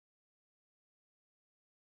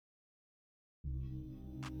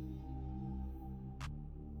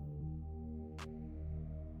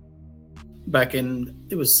back in,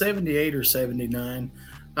 it was 78 or 79.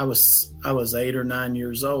 I was 8 or 9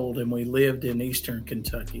 years old, and we lived in eastern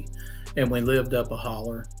Kentucky, and we lived up a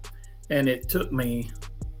holler. And it took me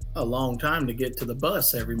a long time to get to the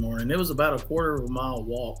bus every morning. It was about a quarter of a mile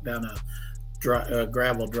walk down a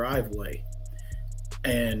gravel driveway.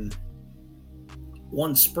 And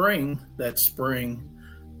one spring,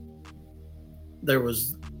 there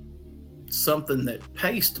was something that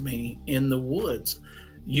paced me in the woods.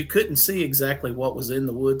 You couldn't see exactly what was in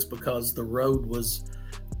the woods because the road was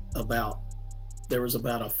there was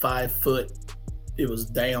about a 5 foot, it was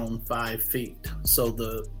down 5 feet. So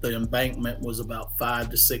the embankment was about 5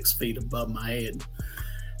 to 6 feet above my head.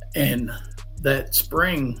 And that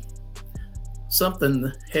spring,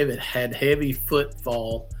 something had heavy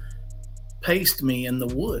footfall paced me in the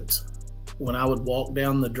woods. When I would walk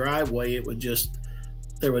down the driveway,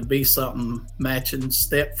 there would be something matching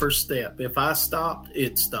step for step. If I stopped,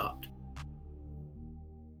 it stopped.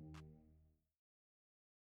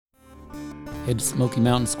 Head to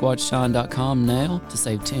SmokyMountainSquatchShine.com now to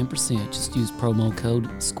save 10%. Just use promo code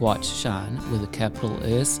SquatchShine with a capital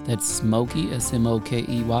S. That's Smokey,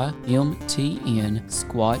 SMOKEY, MTN,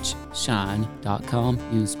 SquatchShine.com.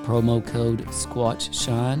 Use promo code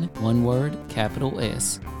SquatchShine, one word, capital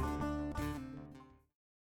S.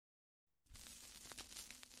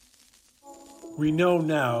 We know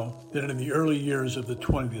now that in the early years of the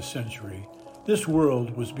 20th century, this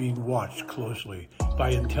world was being watched closely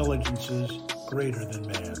by intelligences greater than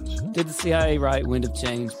man's. Did the CIA write Wind of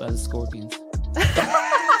Change by the Scorpions?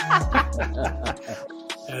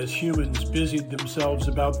 As humans busied themselves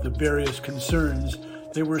about the various concerns,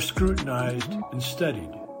 they were scrutinized and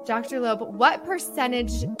studied. Dr. Loeb, what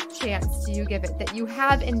percentage chance do you give it that you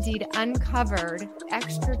have indeed uncovered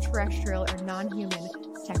extraterrestrial or non-human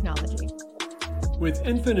technology? With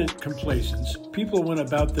infinite complacence, people went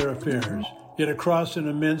about their affairs, yet across an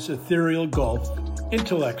immense ethereal gulf,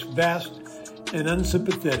 intellects vast and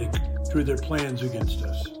unsympathetic threw their plans against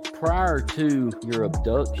us. Prior to your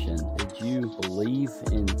abduction, did you believe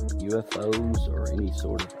in UFOs or any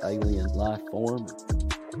sort of alien life form?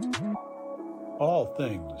 All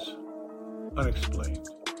things unexplained.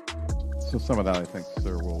 So some of that, I think,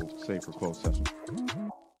 sir, we'll save for closed session.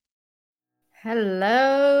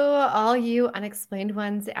 Hello, all you unexplained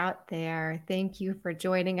ones out there. Thank you for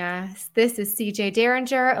joining us. This is CJ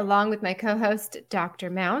Derringer, along with my co-host,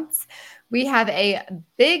 Dr. Mounts. We have a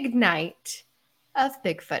big night of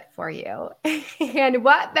Bigfoot for you. And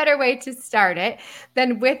what better way to start it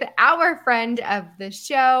than with our friend of the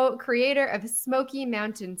show, creator of Smoky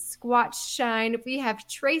Mountain Squatch Shine. We have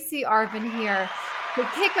Tracy Arvin here to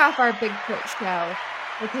kick off our Bigfoot show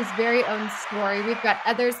with his very own story. We've got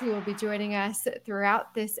others who will be joining us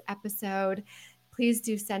throughout this episode. Please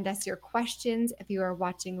do send us your questions if you are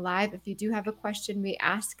watching live. If you do have a question, we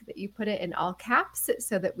ask that you put it in all caps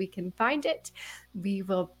so that we can find it. We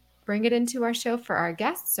will bring it into our show for our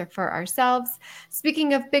guests or for ourselves.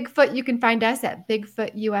 Speaking of Bigfoot, you can find us at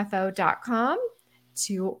bigfootufo.com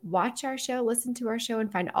to watch our show, listen to our show, and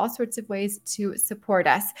find all sorts of ways to support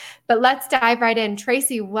us. But let's dive right in.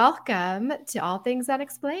 Tracy, welcome to All Things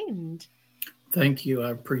Unexplained. Thank you.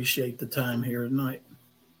 I appreciate the time here tonight.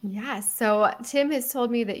 Yes. So Tim has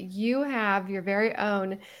told me that you have your very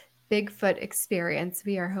own Bigfoot experience.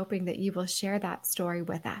 We are hoping that you will share that story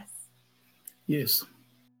with us. Yes.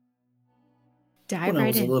 Dive when right I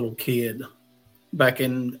was in. a little kid, back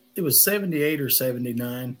in, it was 78 or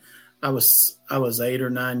 79. I was 8 or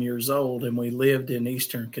 9 years old, and we lived in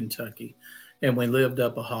eastern Kentucky, and we lived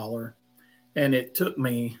up a holler. And it took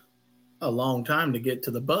me a long time to get to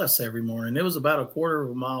the bus every morning. It was about a quarter of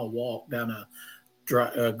a mile walk down a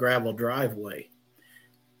gravel driveway.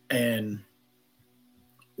 And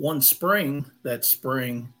one spring, there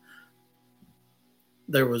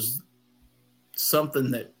was something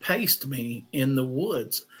that paced me in the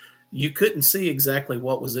woods. You couldn't see exactly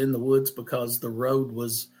what was in the woods because the road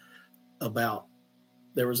was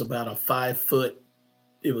there was about a 5 foot,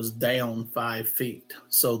 it was down 5 feet.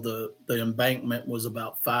 So the embankment was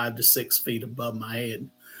about 5 to 6 feet above my head.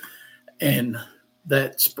 And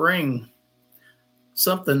that spring,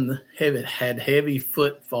 something had heavy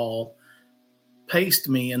footfall paced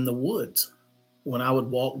me in the woods. When I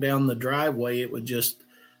would walk down the driveway,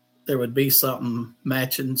 there would be something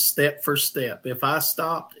matching step for step. If I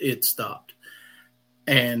stopped, it stopped.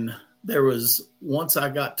 And once I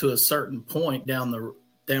got to a certain point down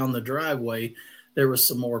the driveway, there was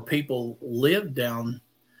some more people lived down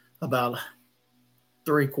about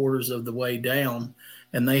 3/4 of the way down,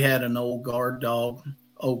 and they had an old guard dog,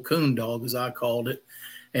 old coon dog, as I called it.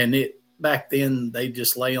 And back then they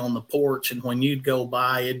just lay on the porch, and when you'd go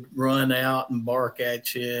by, it'd run out and bark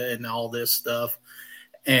at you and all this stuff.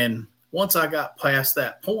 And once I got past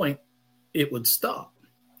that point, it would stop.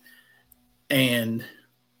 And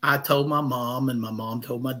I told my mom, and my mom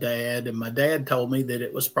told my dad, and my dad told me that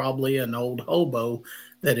it was probably an old hobo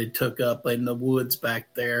that had took up in the woods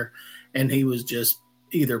back there, and he was just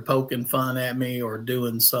either poking fun at me or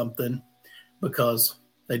doing something, because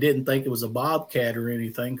they didn't think it was a bobcat or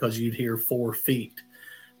anything, because you'd hear 4 feet.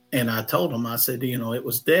 And I told him, I said, it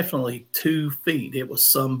was definitely 2 feet. It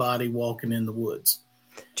was somebody walking in the woods.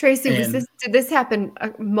 Tracy, did this happen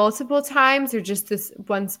multiple times or just this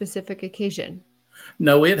one specific occasion?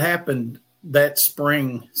 No, it happened that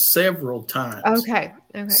spring several times. Okay.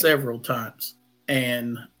 Several times.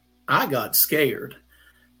 And I got scared.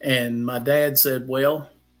 And my dad said, well,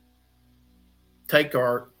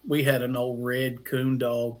 we had an old red coon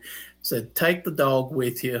dog, said, take the dog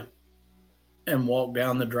with you and walk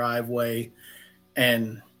down the driveway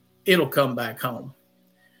and it'll come back home.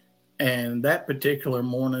 And that particular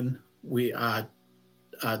morning, I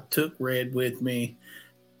took Red with me,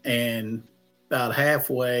 and about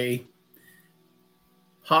halfway,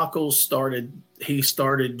 Hockles started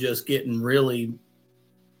just getting really,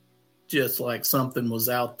 just like something was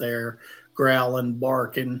out there, growling,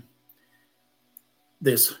 barking.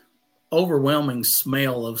 This overwhelming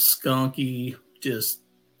smell of skunky, just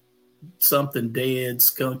something dead,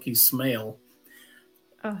 skunky smell.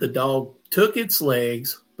 Oh. The dog took its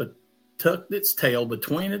legs, but tucked its tail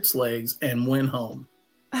between its legs and went home.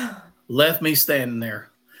 Left me standing there.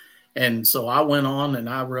 And so I went on and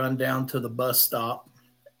I run down to the bus stop,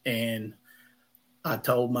 and I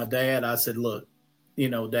told my dad, I said, look,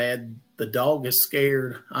 Dad, the dog is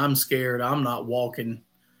scared. I'm scared. I'm not walking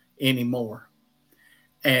anymore.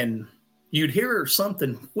 And you'd hear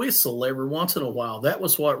something whistle every once in a while. That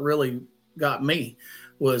was what really got me,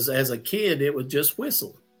 was as a kid, it would just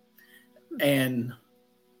whistle. And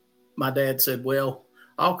my dad said, well,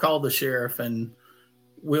 I'll call the sheriff and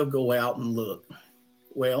we'll go out and look.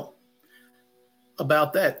 Well,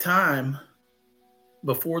 about that time,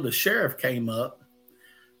 before the sheriff came up,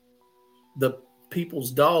 the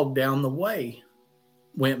people's dog down the way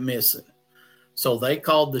went missing. So they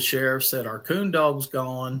called the sheriff, said, our coon dog's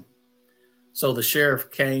gone. So the sheriff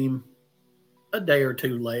came a day or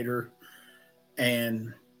two later,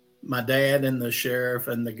 and my dad and the sheriff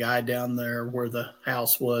and the guy down there where the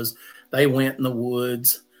house was, they went in the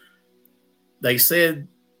woods. They said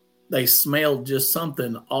they smelled just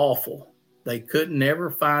something awful. They couldn't never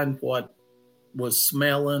find what was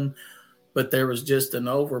smelling, but there was just an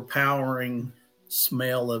overpowering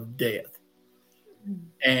smell of death.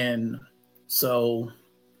 And so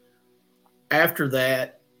after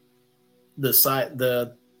that,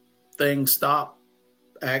 the thing stopped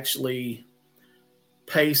actually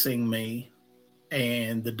pacing me,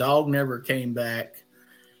 and the dog never came back.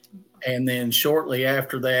 And then shortly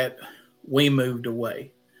after that, we moved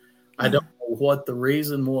away. I don't know what the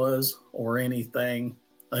reason was or anything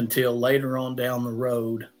until later on down the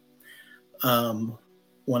road.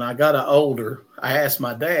 When I got older, I asked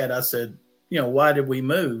my dad, I said, why did we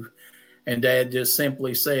move? And Dad just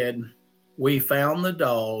simply said, we found the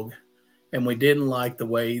dog and we didn't like the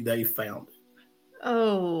way they found it.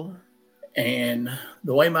 Oh. And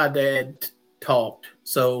the way my dad talked.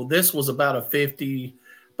 So this was about a 50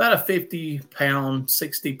 pound,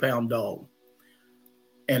 60 pound dog.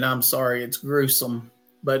 And I'm sorry, it's gruesome,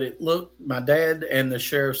 but my dad and the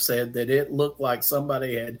sheriff said that it looked like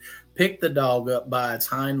somebody had picked the dog up by its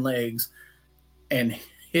hind legs and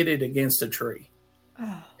hit it against a tree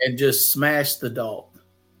and just smashed the dog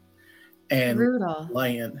and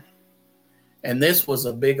laying. And this was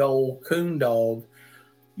a big old coon dog.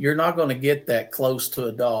 You're not going to get that close to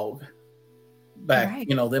a dog back. Right.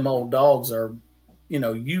 Them old dogs are,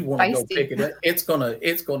 you want to go pick it up.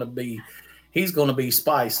 He's going to be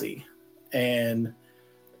spicy, and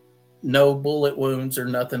no bullet wounds or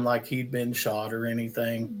nothing like he'd been shot or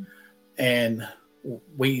anything. And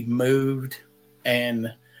we moved,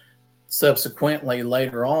 and subsequently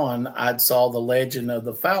later on, I saw the legend of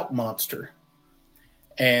the Fouke monster.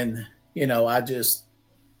 And, I just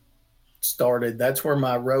started, that's where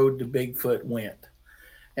my road to Bigfoot went.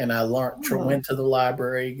 And I went to the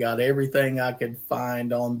library, got everything I could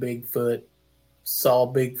find on Bigfoot,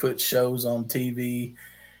 saw Bigfoot shows on TV,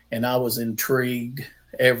 and I was intrigued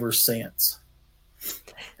ever since.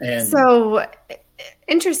 And so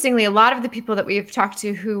interestingly, a lot of the people that we've talked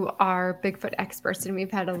to who are Bigfoot experts, and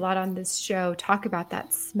we've had a lot on this show, talk about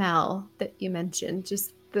that smell that you mentioned,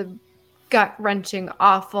 just the gut-wrenching,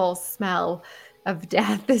 awful smell of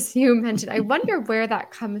death, as you mentioned. I wonder where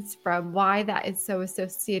that comes from, why that is so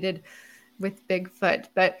associated with Bigfoot.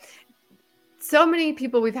 But so many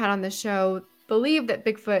people we've had on the show believe that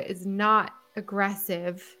Bigfoot is not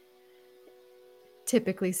aggressive,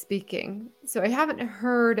 typically speaking. So I haven't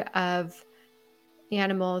heard of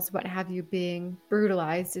animals, what have you, being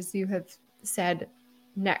brutalized, as you have said,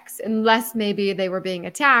 next, unless maybe they were being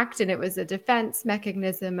attacked and it was a defense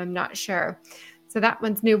mechanism. I'm not sure. So that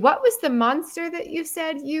one's new. What was the monster that you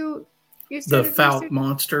said you The started Fouke research?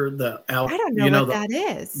 monster, I don't know what that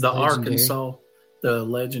is. the Legendary. Arkansas, the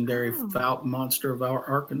legendary Oh. Fouke monster of our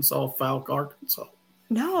Arkansas, Fouke, Arkansas.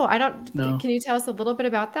 No, I don't. No. Can you tell us a little bit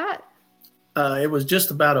about that? It was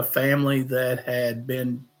just about a family that had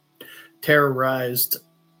been terrorized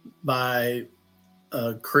by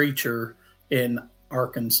a creature in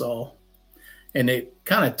Arkansas. And it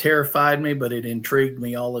kind of terrified me, but it intrigued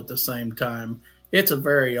me all at the same time. It's a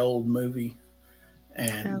very old movie.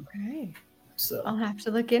 And Okay. so I'll have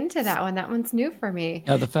to look into that one. That one's new for me.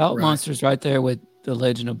 Yeah, the Fouke Right. monster's right there with the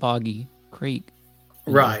Legend of Boggy Creek.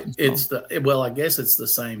 in right. Arkansas. I guess it's the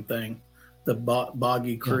same thing. The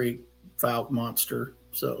Boggy Creek Fouke monster.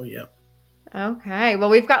 So, yeah. Okay. Well,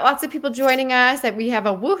 we've got lots of people joining us. We have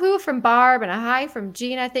a woohoo from Barb and a hi from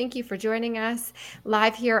Gina. Thank you for joining us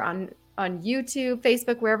live here on YouTube,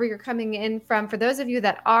 Facebook, wherever you're coming in from. For those of you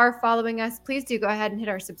that are following us, please do go ahead and hit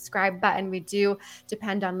our subscribe button. We do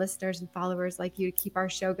depend on listeners and followers like you to keep our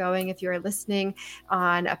show going. If you're listening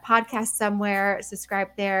on a podcast somewhere, subscribe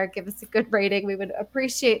there, give us a good rating. We would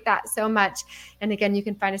appreciate that so much. And again, you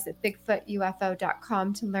can find us at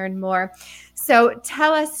bigfootufo.com to learn more. So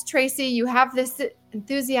tell us, Tracy, you have this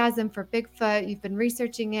enthusiasm for Bigfoot. You've been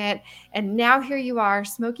researching it. And now here you are,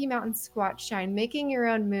 Smoky Mountain Squatch Shine, making your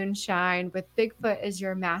own moonshine with Bigfoot as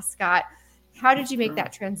your mascot. How did you make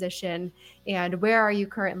that transition? And where are you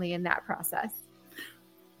currently in that process?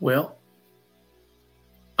 Well,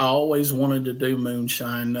 I always wanted to do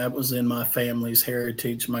moonshine. That was in my family's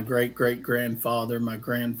heritage. My great-great-grandfather, my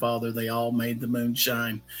grandfather, they all made the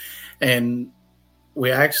moonshine. And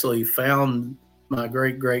we actually found my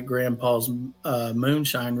great-great-grandpa's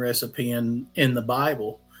moonshine recipe in the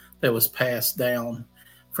Bible that was passed down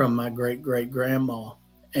from my great-great-grandma.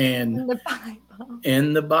 And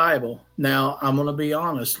in the Bible. Now, I'm going to be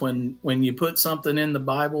honest. When you put something in the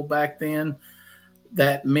Bible back then,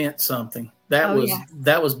 that meant something. That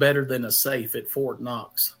was better than a safe at Fort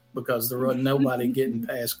Knox, because there wasn't nobody getting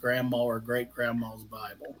past grandma or great-grandma's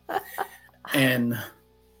Bible. And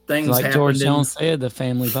things Like happened. George Jones said, the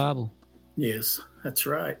family Bible. Yes, that's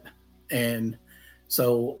right. And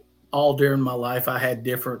so all during my life, I had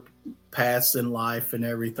different paths in life and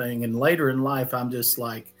everything. And later in life, I'm just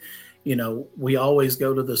like, we always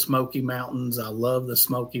go to the Smoky Mountains. I love the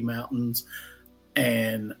Smoky Mountains.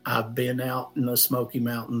 And I've been out in the Smoky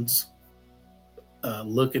Mountains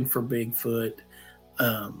looking for Bigfoot.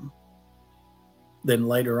 Then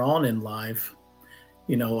later on in life,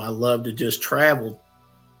 I love to just travel.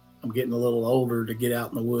 I'm getting a little older to get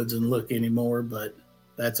out in the woods and look anymore, but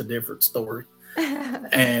that's a different story.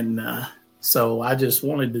 And so I just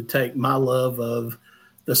wanted to take my love of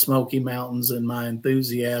the Smoky Mountains and my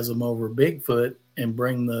enthusiasm over Bigfoot and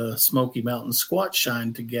bring the Smoky Mountain Squatch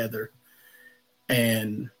Shine together.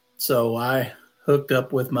 And so I hooked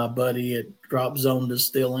up with my buddy at Drop Zone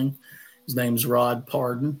Distilling. His name's Rod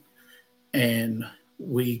Pardon. And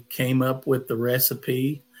we came up with the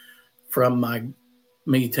recipe from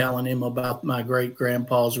me telling him about my great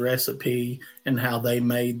grandpa's recipe and how they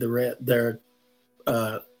made their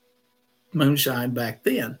moonshine back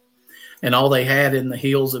then. And all they had in the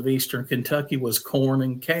hills of Eastern Kentucky was corn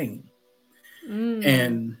and cane.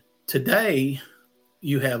 And today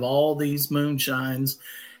you have all these moonshines,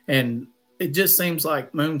 and it just seems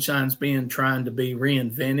like moonshine's trying to be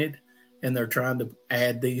reinvented, and they're trying to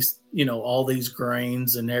add these, all these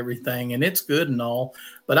grains and everything. And it's good and all,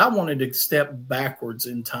 but I wanted to step backwards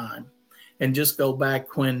in time and just go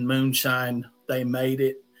back when moonshine, they made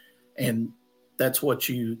it. And that's what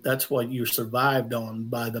you survived on,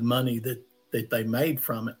 by the money that they made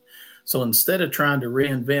from it. So instead of trying to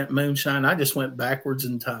reinvent moonshine, I just went backwards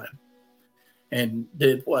in time and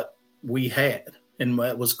did what we had, and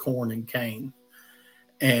that was corn and cane.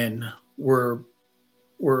 And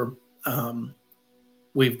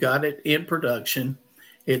we've got it in production.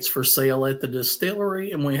 It's for sale at the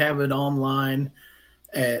distillery, and we have it online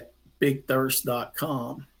at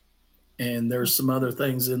bigthirst.com. And there's some other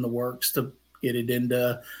things in the works to get it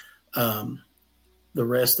into the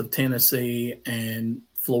rest of Tennessee and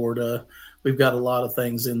Florida. We've got a lot of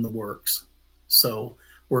things in the works. So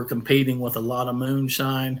we're competing with a lot of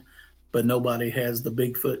moonshine, but nobody has the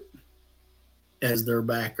Bigfoot as their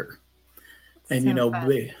backer. And, So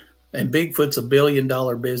fun. and Bigfoot's $1 billion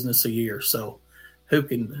business a year. So who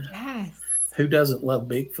Yes. doesn't love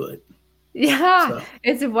Bigfoot? Yeah, So,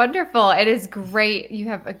 it's wonderful. It is great. You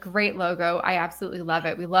have a great logo. I absolutely love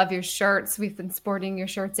it. We love your shirts. We've been sporting your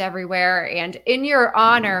shirts everywhere. And in your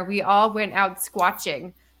honor, we all went out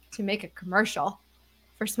squatching to make a commercial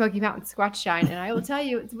for Smoky Mountain Squatch Shine. And I will tell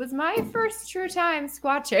you, it was my first true time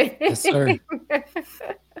squatching. Yes, sir.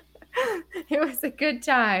 It was a good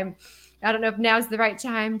time. I don't know if now's the right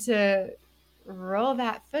time to roll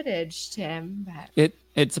that footage, Tim, but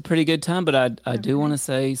It's a pretty good time, but I do want to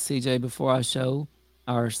say, CJ, before I show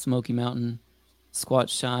our Smoky Mountain Squatch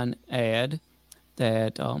Shine ad,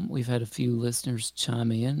 that we've had a few listeners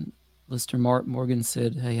chime in. Listener Mark Morgan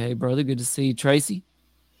said, hey, brother, good to see you, Tracy.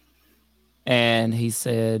 And he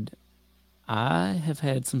said, I have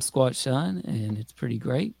had some Squatch Shine, and it's pretty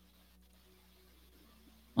great.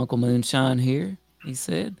 Uncle Moonshine here, he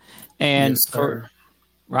said. And yes, for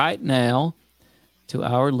right now, to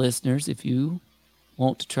our listeners, if you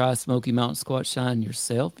want to try Smoky Mountain Squatch Shine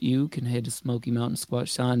yourself, you can head to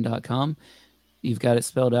SmokyMountainSquatchShine.com. You've got it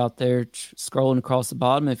spelled out there, scrolling across the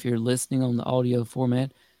bottom. If you're listening on the audio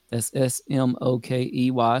format, that's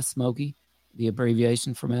SMOKEY, Smokey, the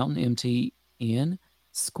abbreviation for mountain, MTN,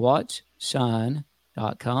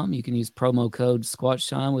 SquatchShine.com. You can use promo code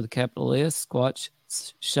SquatchShine with a capital S,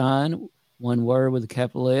 SquatchShine, one word with a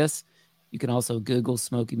capital S. You can also Google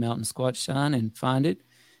Smoky Mountain Squatch Shine and find it.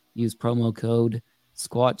 Use promo code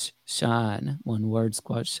SquatchShine, one word,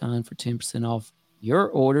 SquatchShine, for 10% off your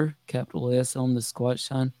order, capital S on the Squatch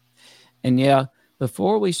Shine. And yeah,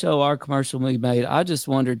 before we show our commercial we made, I just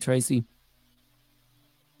wondered, Tracy,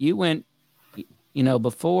 you went,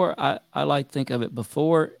 before, I like to think of it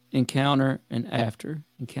before encounter and after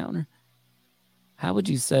encounter. How would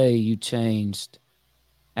you say you changed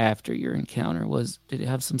after your encounter? Did it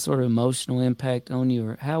have some sort of emotional impact on you,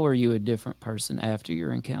 or how are you a different person after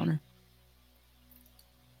your encounter?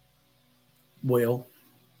 Well,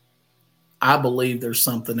 I believe there's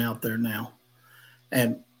something out there now.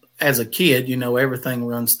 And as a kid, everything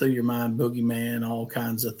runs through your mind, boogeyman, all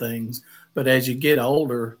kinds of things. But as you get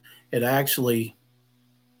older, it actually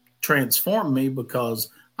transformed me, because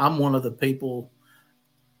I'm one of the people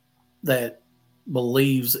that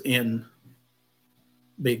believes in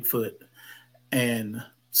Bigfoot. And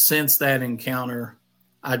since that encounter,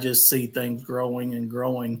 I just see things growing and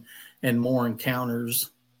growing, and more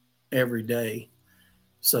encounters every day.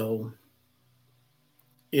 So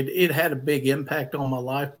it had a big impact on my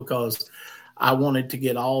life, because I wanted to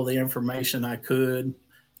get all the information I could,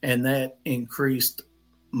 and that increased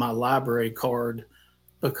my library card,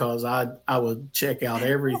 because I would check out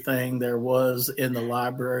everything there was in the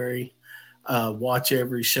library, watch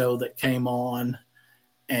every show that came on,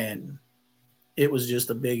 and it was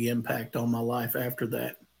just a big impact on my life after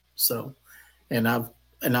that. So, and I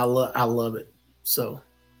love it. So,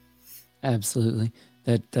 absolutely,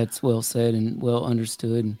 that's well said and well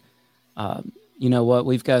understood. And you know what?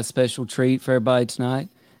 We've got a special treat for everybody tonight.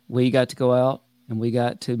 We got to go out and we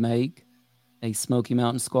got to make a Smoky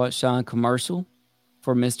Mountain Squatch Shine commercial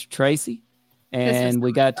for Mr. Tracy, and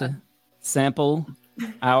we got to sample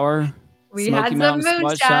our Smoky Mountain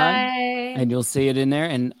Squatch Shine, and you'll see it in there.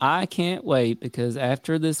 And I can't wait, because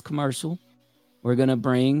after this commercial, we're going to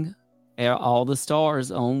bring all the stars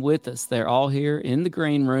on with us. They're all here in the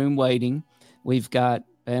green room waiting. We've got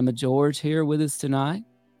Bama George here with us tonight,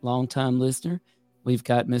 longtime listener. We've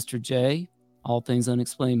got Mr. J, All Things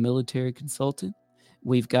Unexplained military consultant.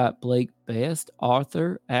 We've got Blake Best,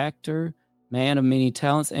 author, actor, man of many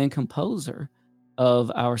talents, and composer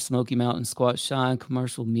of our Smoky Mountain Squatch Shine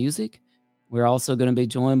commercial music. We're also going to be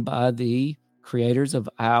joined by the creators of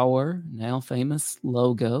our now famous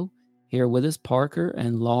logo here with us, Parker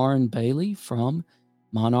and Lauren Bailey from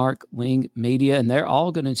Monarch Wing Media, and they're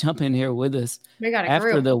all going to jump in here with us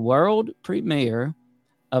after the world premiere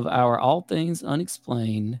of our All Things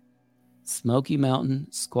Unexplained Smoky Mountain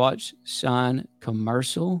Squatch Shine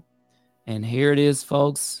commercial. And here it is,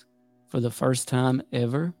 folks, for the first time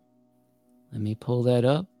ever. Let me pull that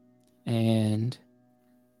up, and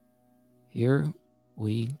here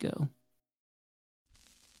we go.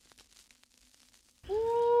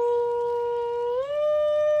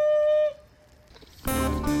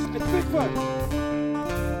 It's Bigfoot!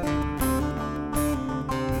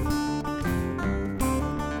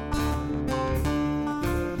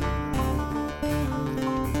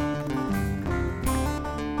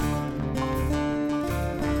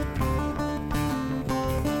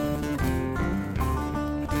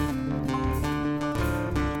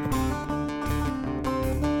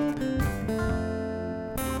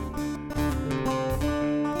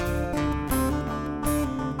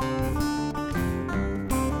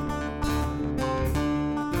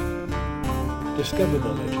 Discover the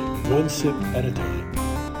legend, one sip at a time.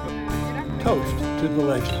 Toast to the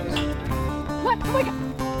legends. What? Oh my God.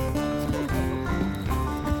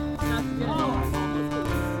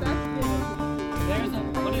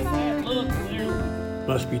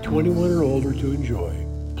 Must be 21 or older to enjoy.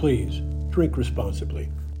 Please, drink responsibly.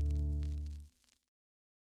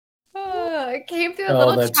 It came through a Oh,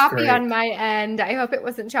 little that's choppy great. on my end. I hope it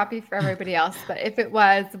wasn't choppy for everybody else, but if it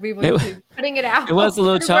was, we will be putting it out. It was a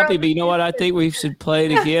little for the choppy, world but you know to what? I listen. think we should play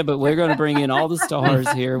it again, but we're going to bring in all the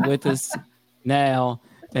stars here with us now.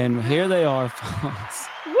 And here they are, folks.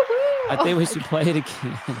 Woohoo! I think we should play it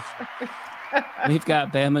again. We've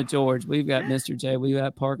got Bama George. We've got Mr. J. We've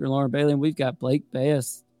got Parker Lauren Bailey. And we've got Blake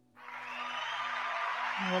Best.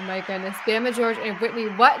 Oh my goodness. Bama George and Whitney,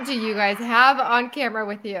 what do you guys have on camera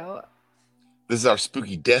with you? This is our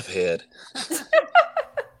spooky death head.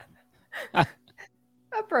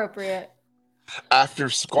 Appropriate. After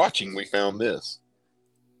squatching, we found this.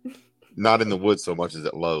 Not in the woods so much as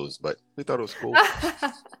at Lowe's, but we thought it was cool. It was on our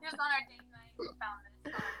date night. We found this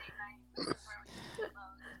on our date night.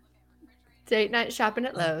 Date night shopping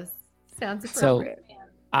at Lowe's. Sounds appropriate. So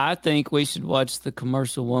I think we should watch the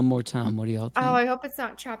commercial one more time. What do y'all think? Oh, I hope it's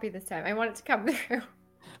not choppy this time. I want it to come through.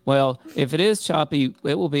 Well, if it is choppy,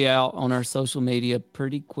 it will be out on our social media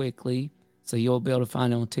pretty quickly. So you'll be able to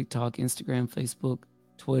find it on TikTok, Instagram, Facebook,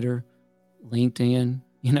 Twitter, LinkedIn,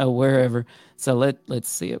 wherever. So let's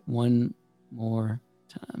see it one more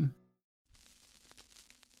time.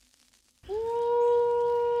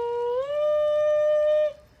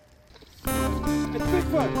 It's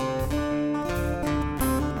Bigfoot!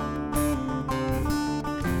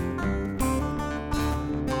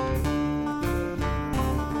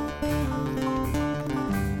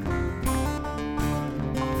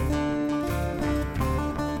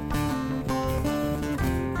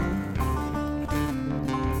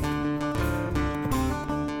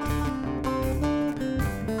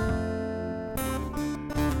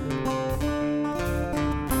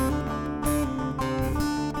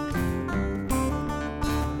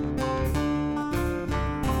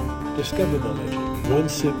 Discover the legend, one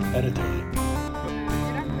sip at a time.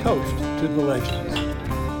 Toast to the legends.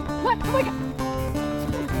 What? Oh my God.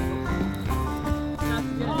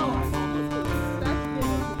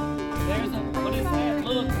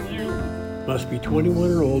 Must be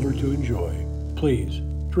 21 or older to enjoy. Please,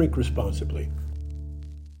 drink responsibly.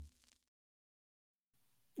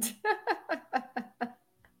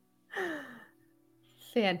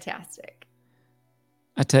 Fantastic.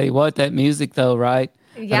 I tell you what, that music though, right?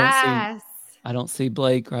 Yes. I don't see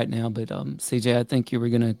Blake right now, but CJ, I think you were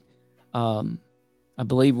gonna. I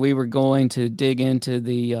believe we were going to dig into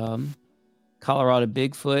the Colorado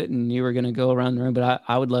Bigfoot, and you were going to go around the room. But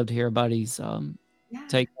I would love to hear about his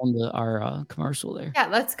take on our commercial there. Yeah,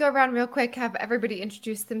 let's go around real quick. Have everybody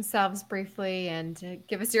introduce themselves briefly and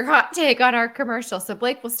give us your hot take on our commercial. So,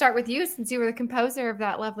 Blake, we'll start with you since you were the composer of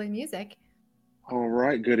that lovely music. All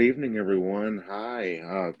right. Good evening, everyone.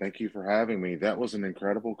 Hi. Thank you for having me. That was an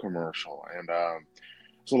incredible commercial, and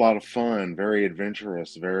it's a lot of fun, very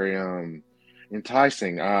adventurous, very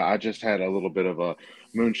enticing. I just had a little bit of a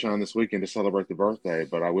moonshine this weekend to celebrate the birthday,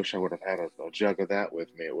 but I wish I would have had a jug of that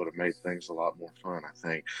with me. It would have made things a lot more fun, I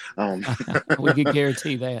think. We could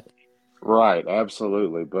guarantee that. Right,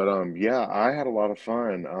 absolutely. But yeah, I had a lot of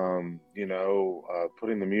fun.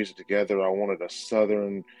 Putting the music together. I wanted a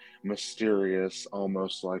southern, mysterious,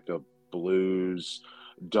 almost like a blues,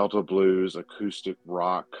 Delta blues, acoustic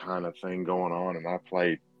rock kind of thing going on, and I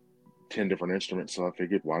played 10 different instruments, so I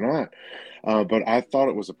figured, why not? But I thought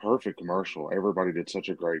it was a perfect commercial. Everybody did such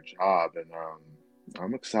a great job, and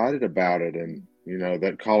I'm excited about it. And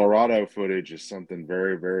that Colorado footage is something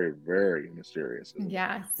very, very, very mysterious.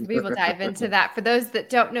 Yes, we will dive into that. For those that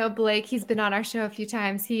don't know Blake, he's been on our show a few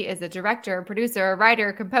times. He is a director, producer,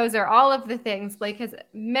 writer, composer, all of the things. Blake has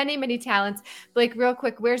many, many talents. Blake, real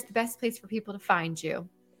quick, where's the best place for people to find you?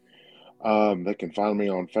 They can find me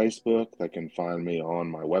on Facebook. They can find me on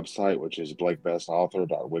my website, which is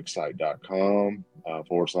blakebestauthor.wixsite.com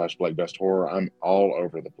 /Blake Best Horror. I'm all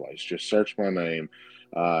over the place. Just search my name,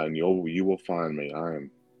 and you will find me. I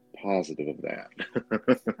am positive of that.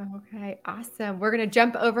 Okay, awesome. We're going to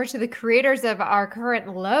jump over to the creators of our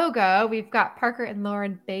current logo. We've got Parker and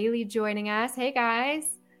Lauren Bailey joining us. Hey, guys.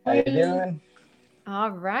 How you doing?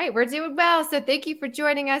 All right, we're doing well. So thank you for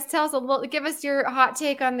joining us. Give us your hot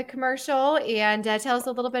take on the commercial, and tell us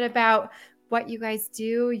a little bit about what you guys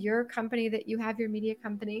do, your company that you have, your media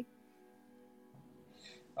company.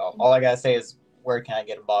 All I gotta say is, where can I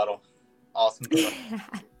get a bottle? Awesome.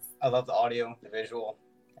 I love the audio, the visual.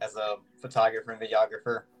 As a photographer and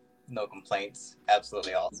videographer, no complaints.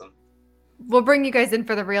 Absolutely awesome. We'll bring you guys in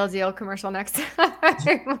for the real deal commercial next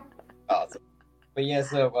time. Awesome. But yeah,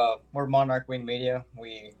 so we're Monarch Wing Media.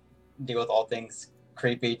 We deal with all things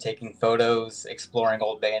creepy, taking photos, exploring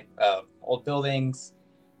old buildings.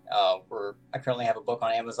 I currently have a book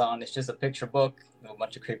on Amazon. It's just a picture book with a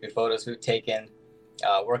bunch of creepy photos we've taken.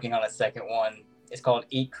 Working on a second one. It's called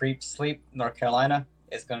Eat, Creep, Sleep, North Carolina.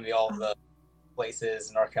 It's going to be all the places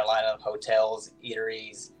in North Carolina, hotels,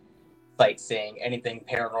 eateries, sightseeing, anything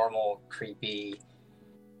paranormal, creepy,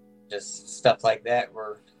 just stuff like that.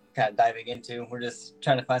 We're kind of diving into. We're just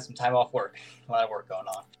trying to find some time off work. A lot of work going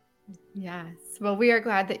on. Yes. Well, we are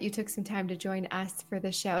glad that you took some time to join us for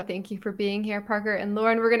the show. Thank you for being here, Parker and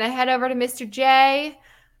Lauren. We're going to head over to Mr. J.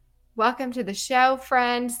 Welcome to the show,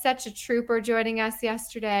 friend. Such a trooper joining us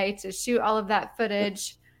yesterday to shoot all of that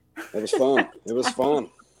footage. It was fun. It was fun.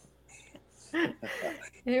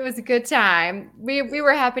 It was a good time. We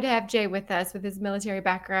were happy to have Jay with us with his military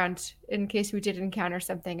background in case we did encounter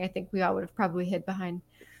something. I think we all would have probably hid behind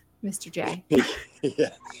Mr. J. Yeah.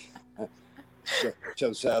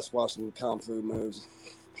 Show Sasquatch some kung fu moves.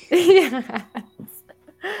 Yes.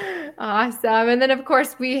 Awesome. And then, of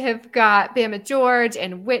course, we have got Bama George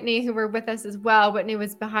and Whitney who were with us as well. Whitney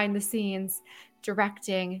was behind the scenes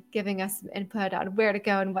directing, giving us some input on where to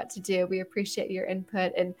go and what to do. We appreciate your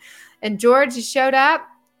input. And George, you showed up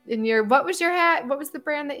in what was your hat? What was the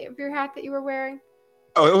brand of your hat that you were wearing?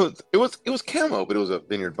 Oh, it was camo, but it was a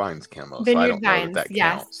Vineyard Vines camo. Vineyard so I don't Vines, know if that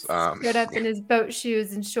yes. counts. Showed up in his boat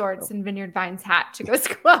shoes and shorts and Vineyard Vines hat to go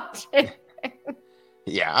squatching.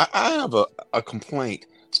 Yeah, I have a complaint.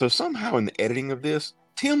 So somehow in the editing of this,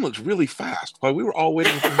 Tim looks really fast while we were all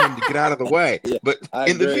waiting for him to get out of the way. Yeah, but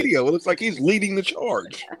in the video, it looks like he's leading the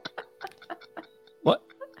charge. What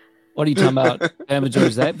are you talking about, Bama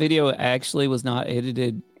George? That video actually was not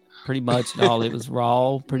edited pretty much at all. It was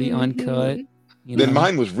raw, pretty uncut. Then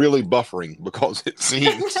mine was really buffering because it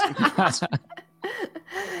seems.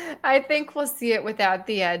 I think we'll see it without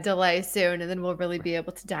the delay soon, and then we'll really be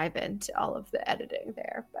able to dive into all of the editing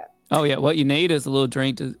there. But oh yeah, what you need is a little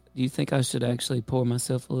drink. Do you think I should actually pour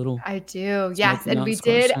myself a little? I do, yes. And we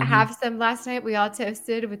did have some last night. We all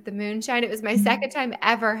toasted with the moonshine. It was my second time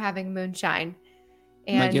ever having moonshine,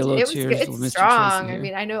 and it was good. It's strong. I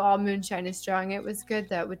mean, I know all moonshine is strong. It was good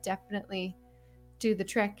though. It would definitely do the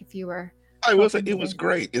trick if you were. It was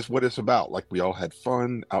great. It's what it's about. Like we all had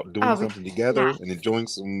fun out doing something together and enjoying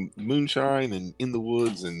some moonshine and in the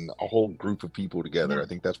woods and a whole group of people together. Yeah. I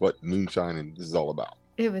think that's what moonshine is all about.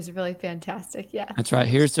 It was really fantastic. Yeah. That's right.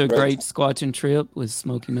 Here's to a great squatching trip with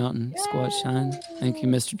Smoky Mountain Squatch Shine. Thank you,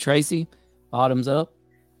 Mr. Tracy. Bottoms up.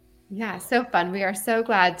 Yeah, so fun. We are so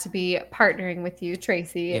glad to be partnering with you,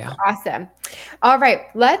 Tracy. It's Yeah. awesome. All right,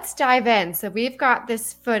 let's dive in. So we've got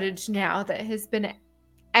this footage now that has been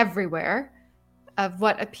everywhere of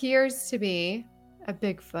what appears to be a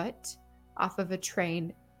Bigfoot off of a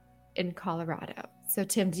train in Colorado. So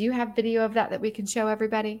Tim, do you have video of that we can show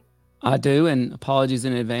everybody? I do, and apologies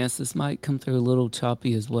in advance. This might come through a little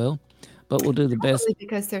choppy as well, but we'll do the best.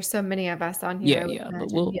 Because there's so many of us on here.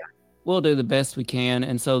 But we'll do the best we can.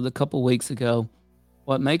 And so a couple weeks ago,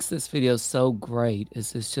 what makes this video so great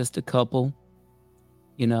is it's just a couple,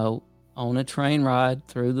 on a train ride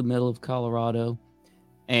through the middle of Colorado.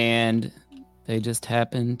 And they just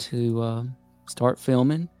happened to start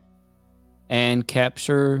filming and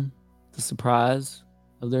capture the surprise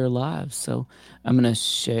of their lives. So I'm going to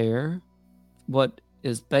share what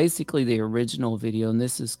is basically the original video. And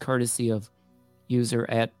this is courtesy of user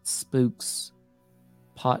at Spooks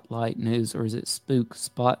Spotlight News, or is it Spook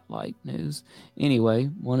Spotlight News? Anyway,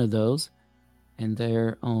 one of those. And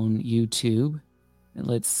they're on YouTube. And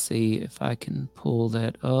let's see if I can pull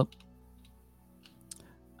that up.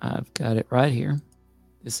 I've got it right here.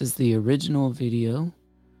 This is the original video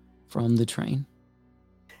from the train.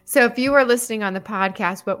 So if you are listening on the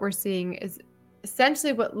podcast, what we're seeing is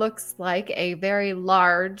essentially what looks like a very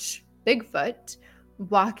large Bigfoot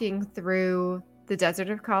walking through the desert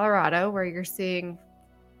of Colorado, where you're seeing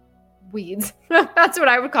weeds. That's what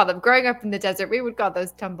I would call them. Growing up in the desert, we would call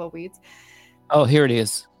those tumbleweeds. Oh, here it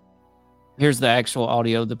is. Here's the actual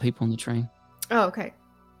audio of the people on the train. Oh, okay.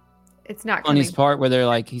 It's not funniest part where they're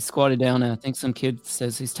like, he squatted down and I think some kid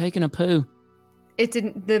says he's taking a poo. It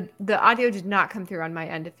didn't, the audio did not come through on my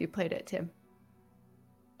end if you played it, Tim.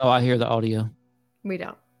 Oh, I hear the audio. We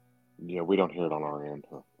don't. Yeah, we don't hear it on our end.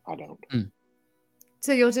 I don't.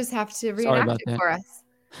 So you'll just have to reenact it for us.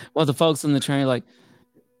 Well, the folks on the train are like,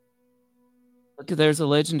 look, there's a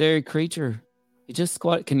legendary creature. He just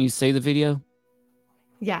squatted. Can you see the video?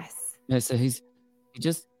 Yes. Yeah, so he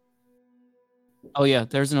just, oh yeah,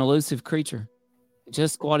 there's an elusive creature. He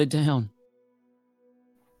just squatted down.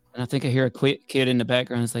 And I think I hear a kid in the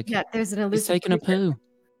background. It's like, Yeah, there's an he's elusive taking a creature. poo.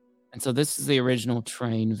 And so this is the original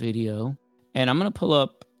train video. And I'm going to pull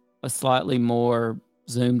up a slightly more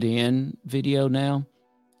zoomed in video now.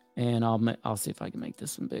 And I'll see if I can make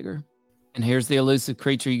this one bigger. And here's the elusive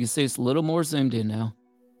creature. You can see it's a little more zoomed in now.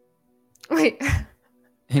 Wait.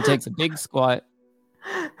 He takes a big squat.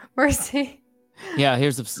 Where's he? Yeah,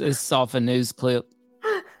 this is off a news clip.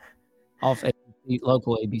 Off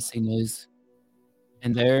local ABC News.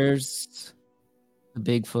 And there's the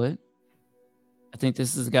Bigfoot. I think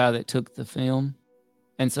this is the guy that took the film.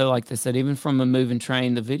 And so, like they said, even from a moving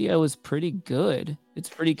train, the video is pretty good. It's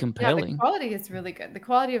pretty compelling. Yeah, the quality is really good. The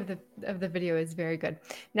quality of the video is very good.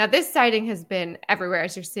 Now, this sighting has been everywhere.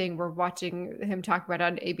 As you're seeing, we're watching him talk about it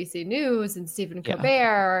on ABC News and Stephen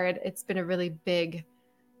Colbert. It's been a really big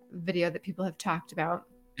video that people have talked about.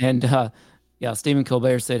 And Stephen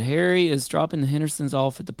Colbert said Harry is dropping the Hendersons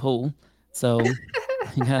off at the pool. So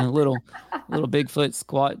you got a little Bigfoot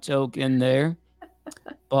squat joke in there.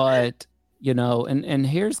 But and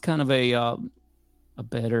here's kind of a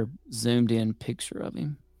better zoomed in picture of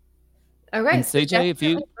him. All right, and CJ, if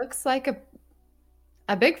you looks like a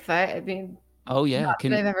Bigfoot. I mean, oh yeah, not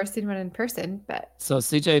that I've ever seen one in person, but so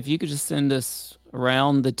CJ, if you could just send us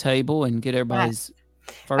around the table and get everybody's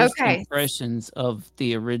first impressions of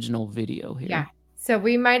the original video here. Yeah. So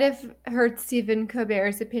we might have heard Stephen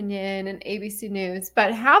Colbert's opinion and ABC News,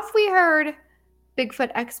 but have we heard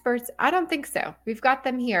Bigfoot experts? I don't think so. We've got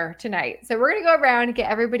them here tonight. So we're going to go around and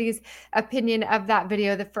get everybody's opinion of that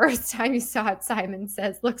video. The first time you saw it, Simon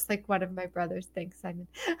says, looks like one of my brothers. Thanks, Simon.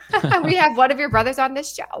 We have one of your brothers on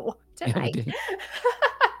this show tonight. Yeah,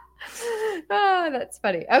 oh, that's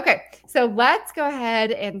funny. Okay, so let's go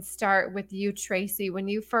ahead and start with you, Tracy. When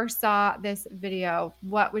you first saw this video,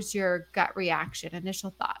 what was your gut reaction,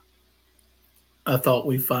 initial thought? I thought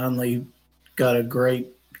we finally got a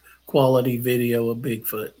great quality video of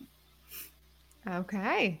Bigfoot.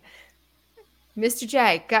 Okay. Mr.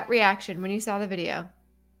 J, gut reaction when you saw the video.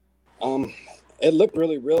 It looked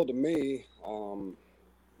really real to me.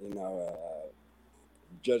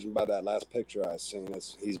 Judging by that last picture I seen,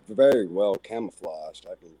 he's very well camouflaged.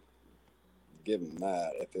 I can give him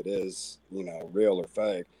that if it is, real or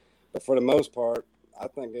fake. But for the most part, I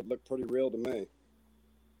think it looked pretty real to me.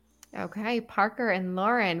 Okay, Parker and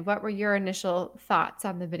Lauren, what were your initial thoughts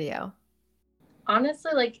on the video?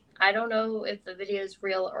 Honestly, I don't know if the video is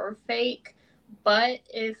real or fake, but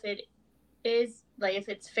if it is, if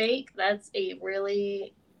it's fake, that's a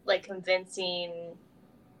really, convincing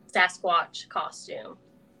Sasquatch costume.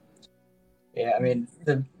 Yeah, I mean,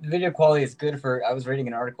 the video quality is good I was reading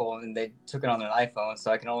an article and they took it on an iPhone,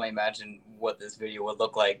 so I can only imagine what this video would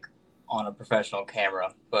look like on a professional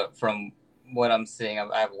camera. But from what I'm seeing,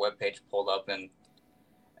 I have a webpage pulled up and,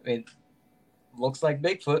 I mean, looks like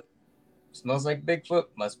Bigfoot. Smells like Bigfoot.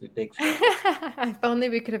 Must be Bigfoot. If only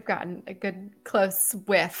we could have gotten a good close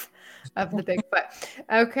whiff of the Bigfoot.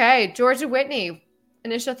 Okay, Georgia Whitney,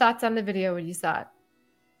 initial thoughts on the video when you saw it?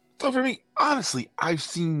 So for me, honestly, I've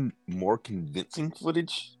seen more convincing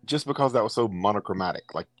footage just because that was so monochromatic.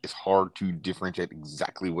 It's hard to differentiate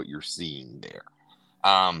exactly what you're seeing there.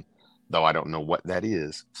 Though I don't know what that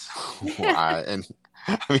is.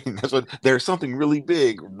 There's something really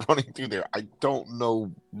big running through there. I don't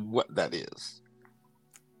know what that is.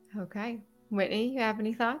 Okay. Whitney, you have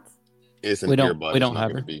any thoughts? It's an earbud. We don't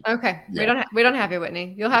have her. Okay. Yeah. We don't have you,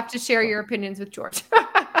 Whitney. You'll have to share your opinions with George.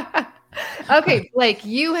 Okay, Blake,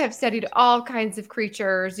 you have studied all kinds of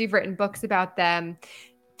creatures. You've written books about them.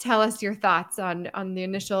 Tell us your thoughts on the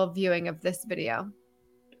initial viewing of this video.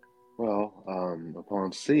 Well,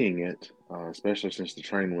 upon seeing it, especially since the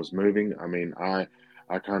train was moving, I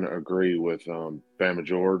kind of agree with Bama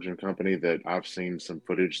George and company that I've seen some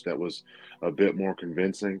footage that was a bit more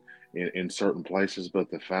convincing in certain places,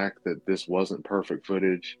 but the fact that this wasn't perfect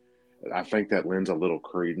footage, I think that lends a little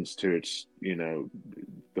credence to its,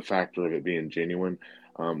 the factor of it being genuine.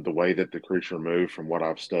 The way that the creature moved from what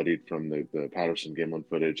I've studied from the Patterson Gimlin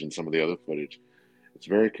footage and some of the other footage, it's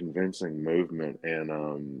very convincing movement. And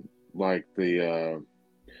the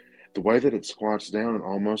way that it squats down and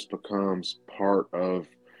almost becomes part of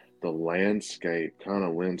the landscape kind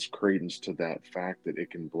of lends credence to that fact that it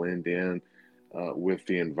can blend in with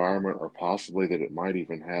the environment, or possibly that it might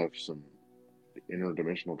even have some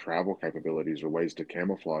interdimensional travel capabilities or ways to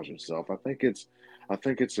camouflage itself. I think it's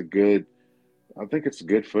good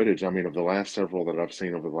footage. Of the last several that I've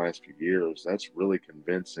seen over the last few years, that's really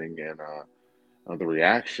convincing. And The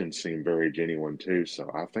reaction seemed very genuine too.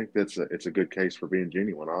 So I think it's a good case for being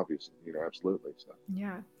genuine. Obviously, absolutely. So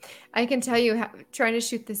Yeah. I can tell you, trying to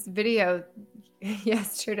shoot this video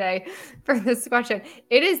yesterday for the Squatch,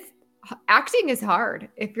 acting is hard.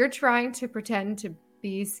 If you're trying to pretend to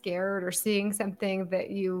be scared or seeing something that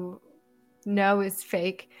you know is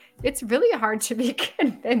fake, it's really hard to be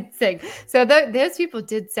convincing. So those people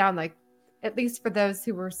did sound like, at least for those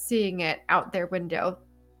who were seeing it out their window,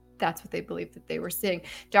 that's what they believed that they were seeing.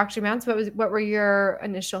 Dr. Mounts, what were your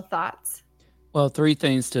initial thoughts? Well, three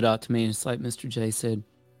things stood out to me. It's like Mr. J said,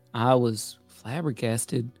 I was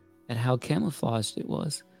flabbergasted at how camouflaged it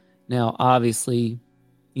was. Now, obviously,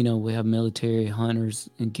 we have military hunters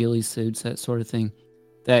in ghillie suits, that sort of thing,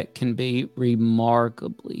 that can be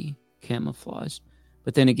remarkably camouflaged.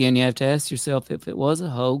 But then again, you have to ask yourself, if it was a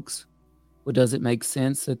hoax, well, does it make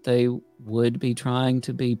sense that they would be trying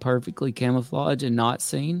to be perfectly camouflaged and not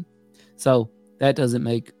seen? So that doesn't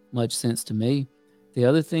make much sense to me. The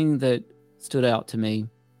other thing that stood out to me,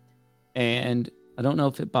 and I don't know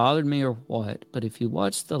if it bothered me or what, but if you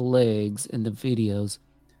watch the legs in the videos,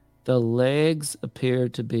 the legs appear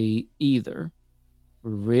to be either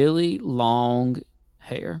really long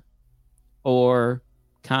hair or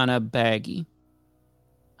kind of baggy.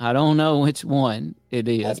 I don't know which one it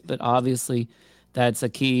is, but obviously that's a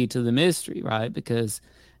key to the mystery, right? Because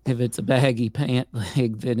if it's a baggy pant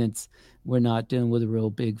leg, then we're not dealing with a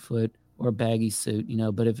real Bigfoot or baggy suit,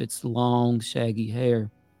 but if it's long, shaggy hair,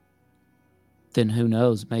 then who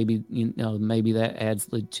knows? Maybe, maybe that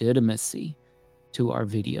adds legitimacy to our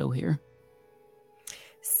video here.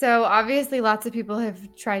 So obviously lots of people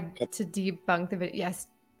have tried to debunk the video. Yes,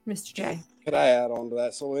 Mr. J. Could I add on to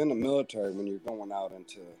that? So in the military, when you're going out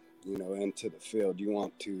into the field, you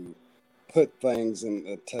want to put things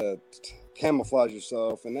in to camouflage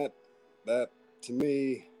yourself. And that to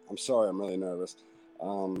me, I'm sorry, I'm really nervous.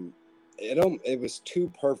 It was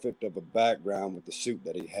too perfect of a background with the suit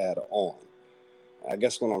that he had on. I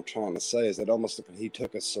guess what I'm trying to say is that almost he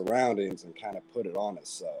took his surroundings and kind of put it on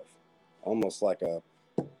himself, almost like a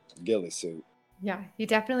ghillie suit. Yeah, he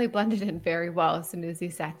definitely blended in very well as soon as he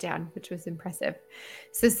sat down, which was impressive.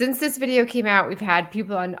 So since this video came out, we've had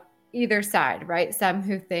people on either side, right? Some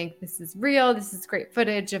who think this is real, this is great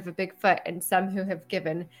footage of a Bigfoot, and some who have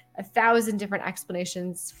given 1,000 different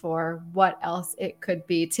explanations for what else it could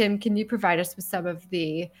be. Tim, can you provide us with some of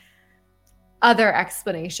the other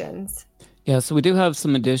explanations? Yeah, so we do have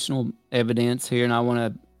some additional evidence here, and I want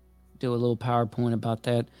to do a little PowerPoint about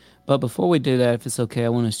that. But before we do that, if it's okay, I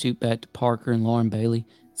want to shoot back to Parker and Lauren Bailey.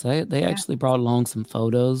 So they actually brought along some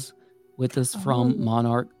photos with us from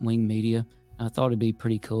Monarch Wing Media. I thought it'd be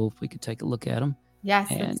pretty cool if we could take a look at them.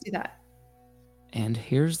 Yes, let's do that. And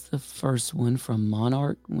here's the first one from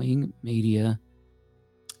Monarch Wing Media.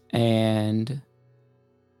 And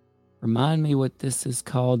remind me what this is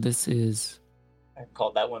called. This is... I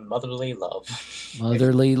called that one Motherly Love.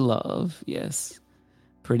 Motherly Love, yes.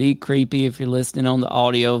 Pretty creepy if you're listening on the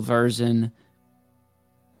audio version.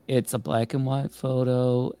 It's a black and white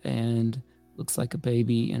photo and looks like a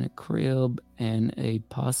baby in a crib and a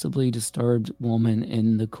possibly disturbed woman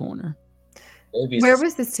in the corner. Where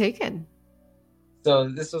was this taken? So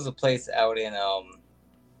this was a place out in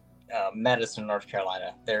Madison, North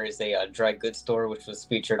Carolina. There is a dry goods store which was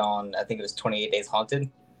featured on, I think it was 28 Days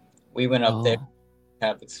Haunted. We went up there,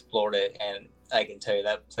 kind of explored it, and I can tell you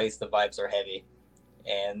that place, the vibes are heavy.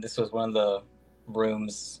 And this was one of the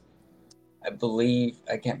rooms, I believe,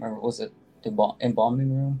 I can't remember, was it the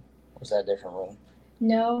embalming room? Or was that a different room?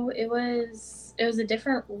 No, it was a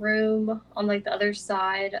different room on like the other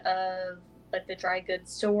side of like the dry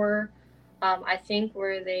goods store. I think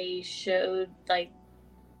where they showed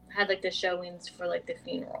had the showings for like the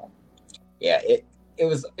funeral. Yeah,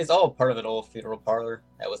 it's all part of an old funeral parlor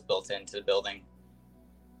that was built into the building.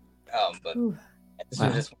 But this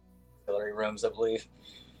was just auxiliary rooms, I believe.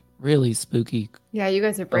 Really spooky. Yeah, you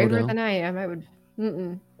guys are braver than I am. I would.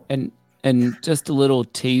 And just a little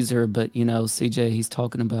teaser, but CJ, he's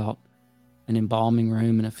talking about an embalming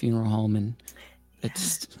room in a funeral home, and it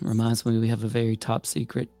just reminds me we have a very top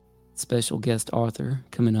secret special guest Arthur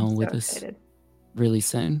coming on with us really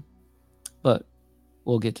soon. But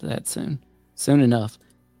we'll get to that soon enough.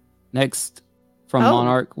 Next from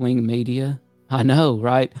Monarch Wing Media. I know,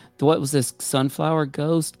 right? What was this? Sunflower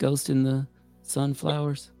ghost in the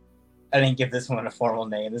sunflowers? I didn't give this one a formal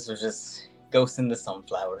name. This was just Ghost in the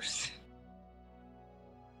Sunflowers.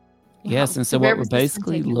 Wow. Yes, and so what we're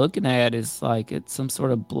basically looking at is like it's some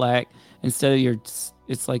sort of black, instead of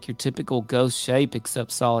it's like your typical ghost shape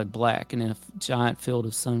except solid black and in a giant field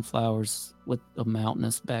of sunflowers with a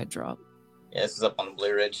mountainous backdrop. Yeah, this is up on the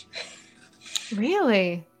Blue Ridge.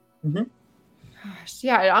 Really? Mm-hmm. Gosh,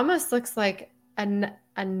 yeah, it almost looks like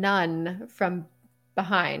a nun from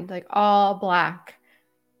behind, like all black,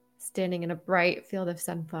 standing in a bright field of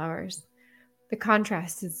sunflowers. The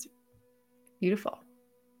contrast is beautiful.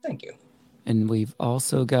 Thank you. And we've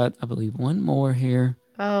also got, I believe, one more here.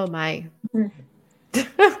 Oh my.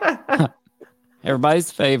 Everybody's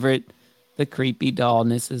favorite, the creepy doll.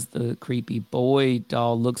 And this is the creepy boy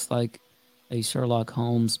doll. Looks like a Sherlock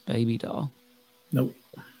Holmes baby doll. Nope.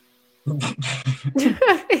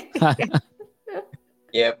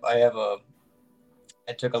 Yep,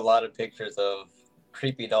 I took a lot of pictures of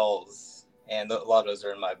creepy dolls, and a lot of those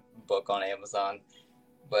are in my book on Amazon.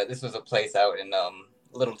 But this was a place out in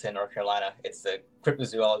Littleton, North Carolina. It's the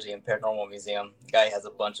Cryptozoology and Paranormal Museum. The guy has a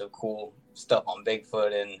bunch of cool stuff on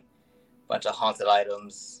Bigfoot and a bunch of haunted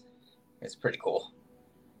items. It's pretty cool.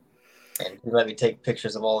 And he let me take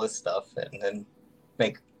pictures of all this stuff and then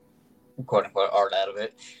make quote-unquote art out of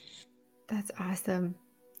it. That's awesome.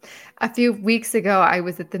 A few weeks ago, I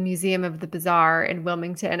was at the Museum of the Bizarre in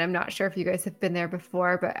Wilmington. I'm not sure if you guys have been there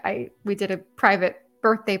before, but we did a private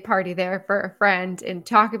birthday party there for a friend and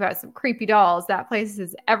talk about some creepy dolls. That place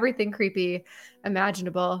is everything creepy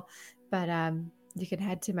imaginable. But you can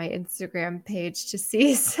head to my Instagram page to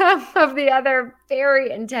see some of the other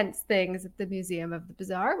very intense things at the Museum of the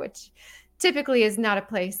Bizarre, which typically is not a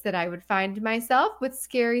place that I would find myself with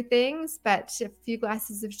scary things, but a few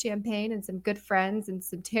glasses of champagne and some good friends and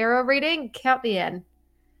some tarot reading, count me in.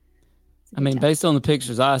 I mean, based on the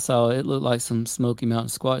pictures I saw, it looked like some Smoky Mountain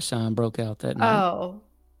Squatch shine broke out that night. Oh,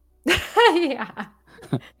 yeah.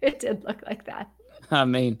 It did look like that. I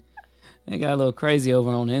mean, it got a little crazy over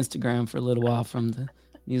on Instagram for a little while from the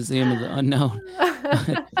Museum of the Unknown.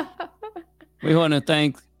 We want to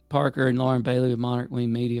thank Parker and Lauren Bailey with Monarch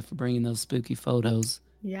Wing Media for bringing those spooky photos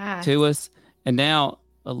to us. And now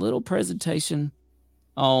a little presentation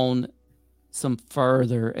on some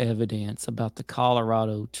further evidence about the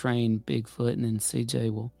Colorado trained Bigfoot, and then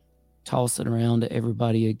CJ will toss it around to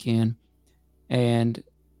everybody again. And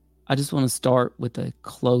I just want to start with a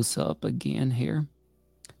close-up again here.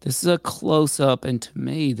 This is a close-up, and to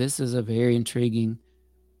me, this is a very intriguing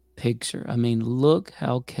picture. I mean, look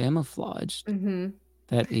how camouflaged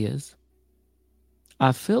that is.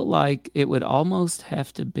 I feel like it would almost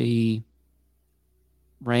have to be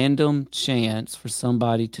random chance for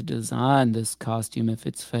somebody to design this costume, if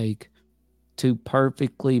it's fake, to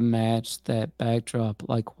perfectly match that backdrop.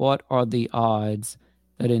 Like, what are the odds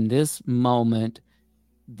that in this moment,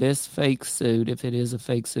 this fake suit, if it is a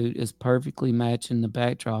fake suit, is perfectly matching the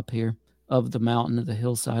backdrop here of the mountain of the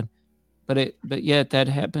hillside? But yet that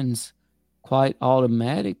happens quite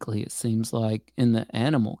automatically, it seems like, in the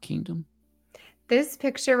animal kingdom. This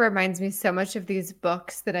picture reminds me so much of these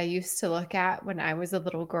books that I used to look at when I was a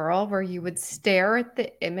little girl, where you would stare at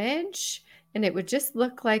the image and it would just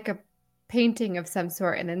look like a painting of some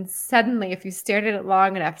sort. And then suddenly, if you stared at it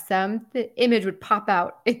long enough, the image would pop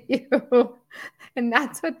out at you. And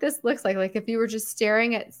that's what this looks like. Like if you were just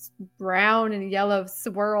staring at brown and yellow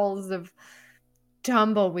swirls of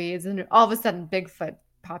tumbleweeds and all of a sudden Bigfoot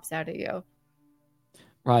pops out at you.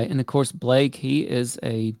 Right. And of course, Blake, he is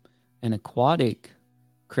an aquatic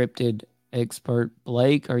cryptid expert.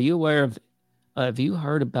 Blake, are you aware of, have you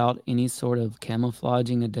heard about any sort of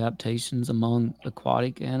camouflaging adaptations among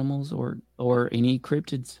aquatic animals or any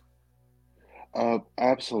cryptids?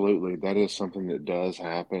 Absolutely. That is something that does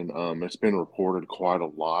happen. It's been reported quite a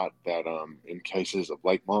lot that in cases of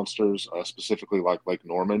lake monsters, specifically like Lake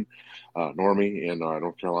Normie in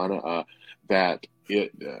North Carolina, that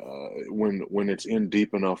it when it's in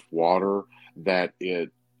deep enough water that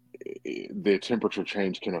the temperature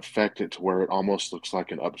change can affect it to where it almost looks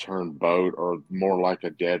like an upturned boat or more like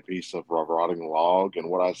a dead piece of rotting log. And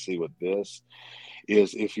what I see with this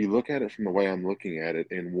is, if you look at it from the way I'm looking at it,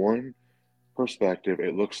 in one perspective,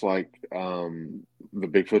 it looks like the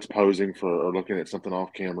Bigfoot's posing for or looking at something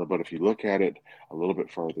off camera. But if you look at it a little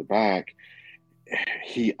bit further back,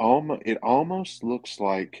 it almost looks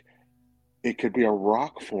like it could be a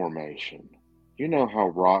rock formation. You know how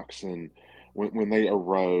rocks and when they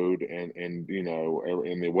erode and you know,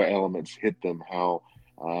 and the elements hit them, how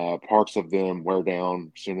parts of them wear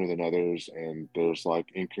down sooner than others, and there's like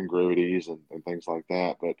incongruities and things like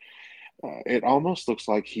that. But it almost looks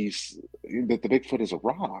like that the Bigfoot is a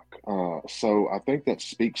rock. So I think that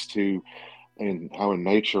speaks to how in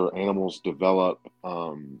nature animals develop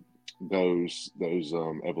those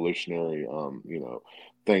evolutionary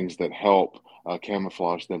things that help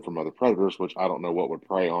camouflage them from other predators. Which I don't know what would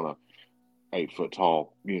prey on a 8 foot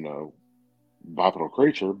tall bipedal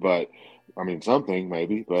creature, but I mean something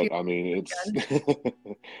maybe. But I mean it's.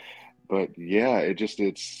 But yeah,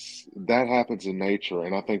 it's that happens in nature,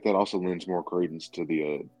 and I think that also lends more credence to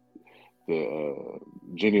the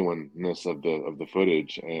genuineness of the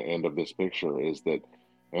footage and of this picture, is that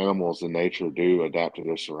animals in nature do adapt to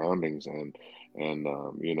their surroundings, and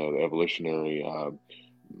the evolutionary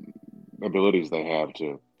abilities they have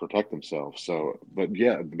to protect themselves. So, but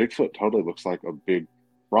yeah, Bigfoot totally looks like a big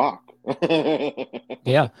rock.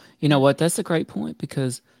 Yeah, you know what? That's a great point,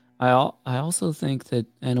 because I also think that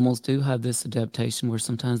animals do have this adaptation where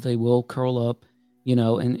sometimes they will curl up,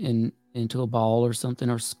 in into a ball or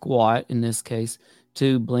something, or squat in this case,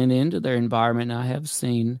 to blend into their environment. And I have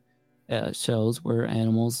seen shows where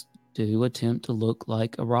animals do attempt to look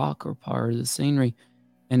like a rock or part of the scenery.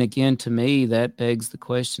 And again, to me, that begs the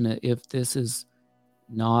question that if this is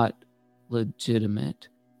not legitimate,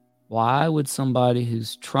 why would somebody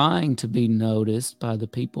who's trying to be noticed by the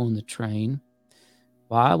people on the train,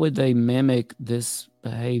 why would they mimic this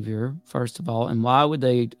behavior, first of all? And why would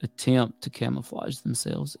they attempt to camouflage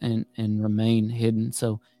themselves and remain hidden?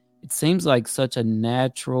 So it seems like such a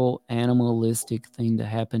natural, animalistic thing to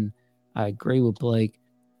happen. I agree with Blake.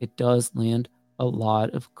 It does lend a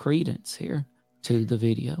lot of credence here to the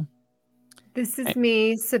video. This is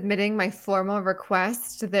me submitting my formal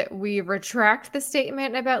request that we retract the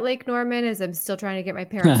statement about Lake Norman, as I'm still trying to get my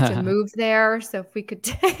parents to move there. So if we could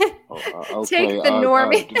take the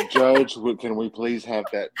normie. Judge, can we please have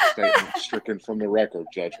that statement stricken from the record,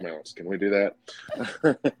 Judge Mounts? Can we do that?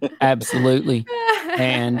 Absolutely.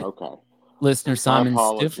 And okay. Listener Simon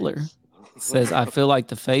Stifler says, I feel like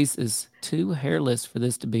the face is too hairless for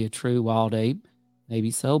this to be a true wild ape.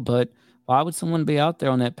 Maybe so, but why would someone be out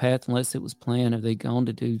there on that path unless it was planned? Have they gone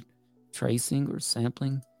to do tracing or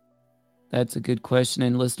sampling? That's a good question.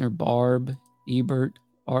 And listener Barb Ebert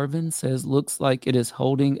Arvin says, looks like it is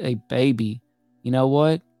holding a baby. You know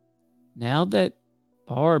what? Now that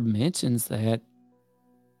Barb mentions that,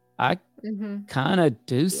 I kind of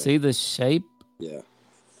do see the shape. Yeah,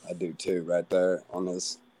 I do too, right there on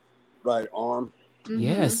his right arm.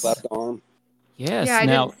 Yes. Left arm. Yes. Yeah, I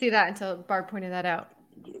didn't see that until Barb pointed that out.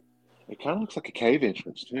 It kind of looks like a cave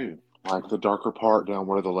entrance too, like the darker part down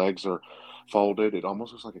where the legs are folded. It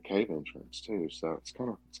almost looks like a cave entrance too. So it's kind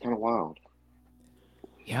of wild.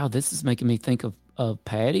 Yeah, this is making me think of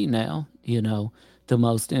Patty now. The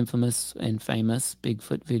most infamous and famous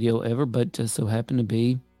Bigfoot video ever, but just so happened to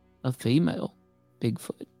be a female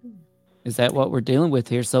Bigfoot. Is that what we're dealing with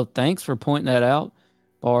here? So thanks for pointing that out,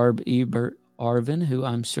 Barb Ebert Arvin, who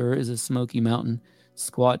I'm sure is a Smoky Mountain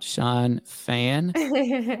Squatch Shine fan.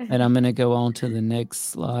 And I'm going to go on to the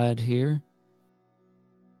next slide here.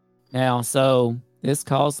 Now, so this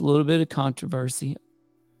caused a little bit of controversy.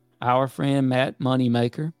 Our friend Matt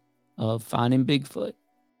Moneymaker of Finding Bigfoot,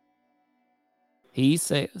 he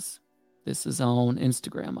says, this is on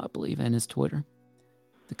Instagram, I believe, and his Twitter,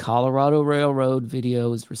 the Colorado Railroad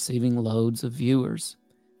video is receiving loads of viewers.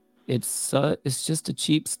 It's just a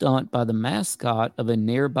cheap stunt by the mascot of a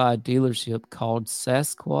nearby dealership called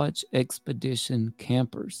Sasquatch Expedition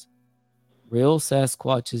Campers. Real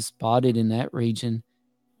Sasquatches spotted in that region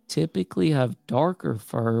typically have darker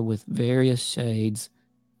fur with various shades,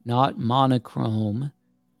 not monochrome,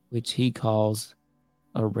 which he calls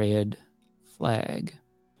a red flag.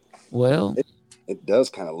 Well, it does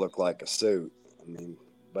kind of look like a suit. I mean,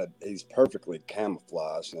 but he's perfectly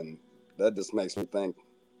camouflaged, and that just makes me think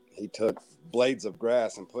he took blades of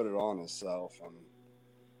grass and put it on himself. And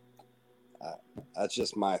that's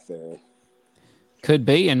just my theory. Could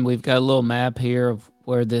be, and we've got a little map here of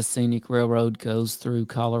where this scenic railroad goes through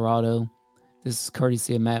Colorado. This is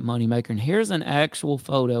courtesy of Matt Moneymaker. And here's an actual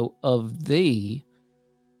photo of the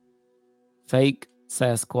fake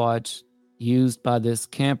Sasquatch used by this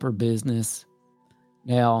camper business.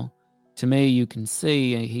 Now, to me, you can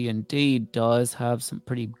see he indeed does have some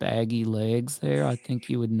pretty baggy legs there. I think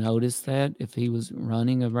you would notice that if he was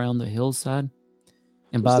running around the hillside.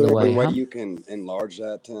 And by the way, you can enlarge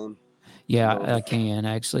that, Tim? Yeah, I can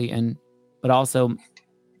actually. But also,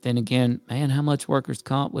 then again, man, how much workers'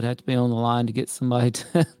 comp would have to be on the line to get somebody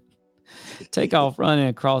to take off running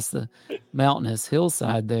across the mountainous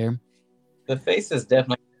hillside there? The face is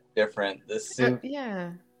definitely different. The suit,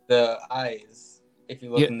 the eyes, if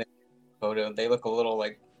you look in the photo, they look a little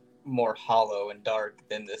like more hollow and dark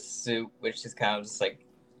than the suit, which is kind of just like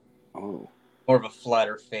more of a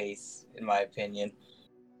flatter face, in my opinion.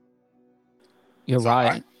 You're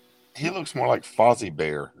right. He looks more like Fozzie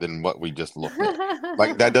Bear than what we just looked at.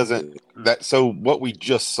 Like that doesn't so what we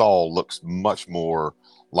just saw looks much more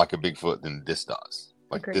like a Bigfoot than this does.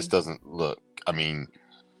 Like this doesn't look. I mean,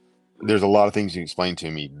 there's a lot of things you explained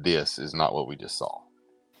to me. This is not what we just saw.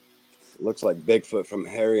 Looks like Bigfoot from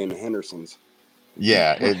Harry and the Hendersons.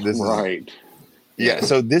 Yeah, this is Right. yeah.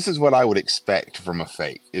 So this is what I would expect from a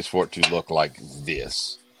fake, is for it to look like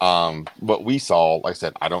this. What we saw, like I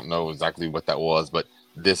said, I don't know exactly what that was, but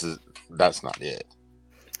that's not it.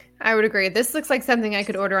 I would agree. This looks like something I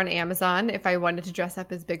could order on Amazon if I wanted to dress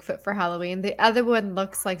up as Bigfoot for Halloween. The other one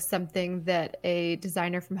looks like something that a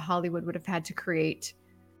designer from Hollywood would have had to create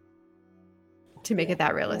to make it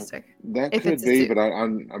that realistic. That If could it's a be, suit. but I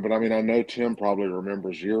mean, I know Tim probably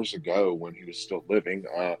remembers years ago when he was still living.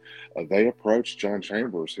 They approached John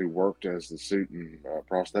Chambers, who worked as the suit and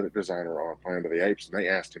prosthetic designer on Planet of the Apes, and they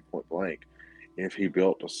asked him point blank if he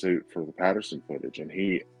built a suit for the Patterson footage, and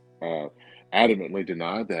he adamantly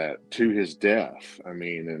denied that to his death. I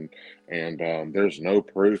mean, and there's no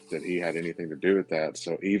proof that he had anything to do with that.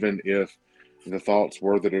 So even if the thoughts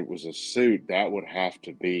were that it was a suit, that would have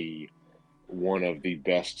to be one of the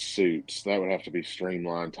best suits. That would have to be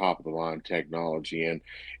streamlined, top of the line technology,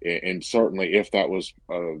 and certainly if that was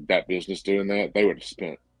that business doing that, they would have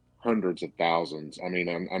spent hundreds of thousands. I mean,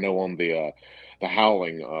 I know on the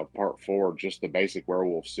Howling Part 4, just the basic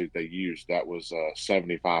werewolf suit they used, that was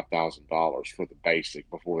 $75,000 for the basic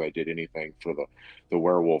before they did anything for the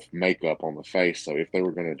werewolf makeup on the face. So if they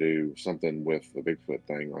were going to do something with the Bigfoot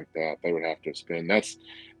thing like that, they would have to spend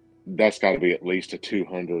that's got to be at least a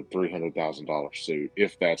 $200,000-$300,000 suit,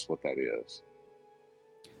 if that's what that is.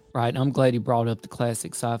 Right. I'm glad you brought up the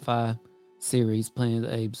classic sci-fi series, Planet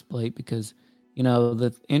of the Apes, Blake, because, you know,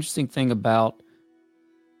 the interesting thing about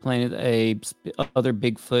Planet of the Apes, other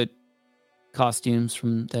Bigfoot costumes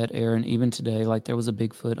from that era, and even today, like there was a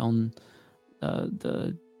Bigfoot on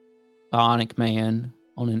the Bionic Man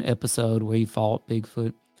on an episode where he fought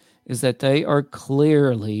Bigfoot, is that they are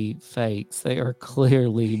clearly fakes. They are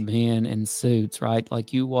clearly men in suits, right?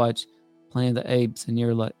 Like you watch Planet of the Apes and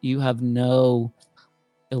you're like, you have no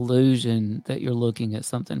illusion that you're looking at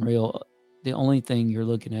something real. The only thing you're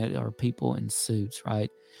looking at are people in suits,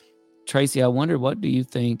 right? Tracy, I wonder, what do you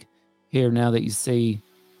think here now that you see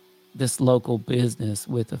this local business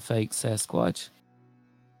with a fake Sasquatch?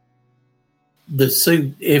 The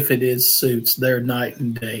suit, if it is suits, they're night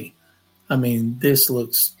and day. I mean, this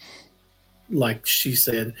looks like she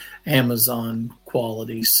said, Amazon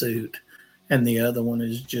quality suit, and the other one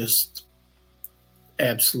is just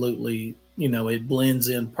absolutely, it blends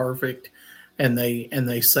in perfect. And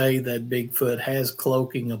they say that Bigfoot has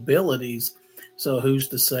cloaking abilities, so who's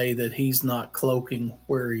to say that he's not cloaking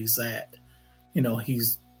where he's at?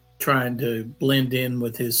 He's trying to blend in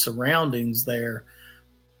with his surroundings there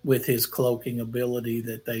with his cloaking ability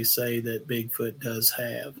that they say that Bigfoot does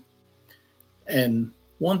have. And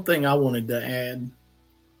one thing I wanted to add,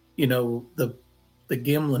 the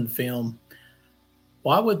Gimlin film,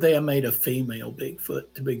 why would they have made a female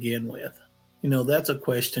Bigfoot to begin with? That's a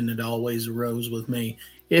question that always arose with me.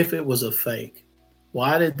 If it was a fake,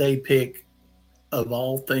 why did they pick, of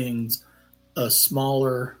all things, a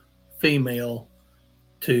smaller female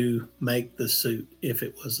to make the suit if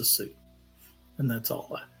it was a suit? And that's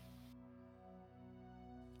all.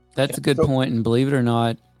 That's a good point. And believe it or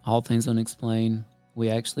not, All Things Unexplained, we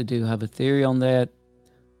actually do have a theory on that.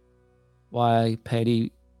 Why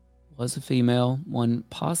Patty was a female, one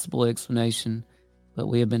possible explanation, but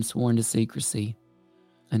we have been sworn to secrecy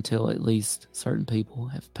until at least certain people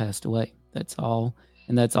have passed away. That's all.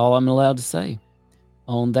 And that's all I'm allowed to say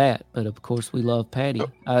on that. But of course, we love Patty.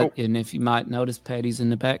 And if you might notice, Patty's in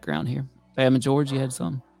the background here. Bama George, you had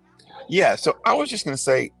something? Yeah, so I was just going to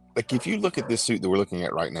say, like, if you look at this suit that we're looking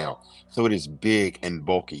at right now, so it is big and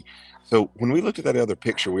bulky. So when we looked at that other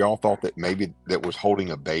picture, we all thought that maybe that was holding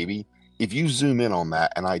a baby. If you zoom in on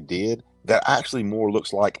that, and I did, that actually more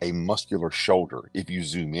looks like a muscular shoulder if you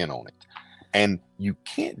zoom in on it. And you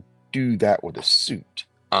can't do that with a suit.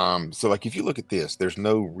 So like if you look at this, there's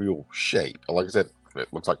no real shape. Like I said,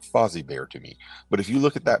 it looks like Fozzie Bear to me. But if you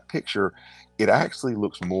look at that picture, it actually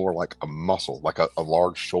looks more like a muscle, like a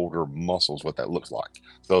large shoulder muscle is what that looks like.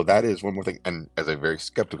 So that is one more thing. And as a very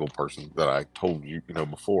skeptical person that I told you,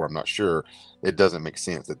 before, I'm not sure, it doesn't make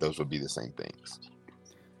sense that those would be the same things.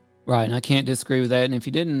 Right, and I can't disagree with that. And if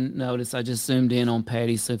you didn't notice, I just zoomed in on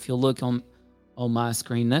Patty. So if you'll look on my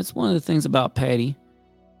screen, that's one of the things about Patty.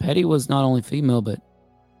 Patty was not only female, but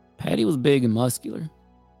Patty was big and muscular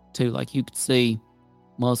too. Like you could see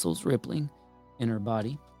muscles rippling in her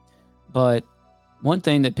body. But one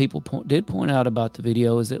thing that people did point out about the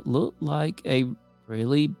video is it looked like a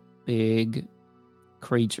really big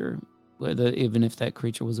creature, even if that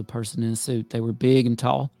creature was a person in a suit. They were big and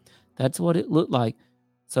tall. That's what it looked like.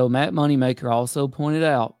 So Matt Moneymaker also pointed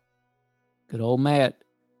out, good old Matt,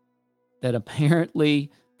 that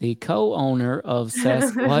apparently the co-owner of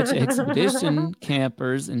Sasquatch Expedition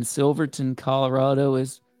Campers in Silverton, Colorado,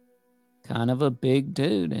 is kind of a big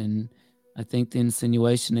dude. And I think the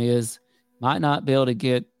insinuation is might not be able to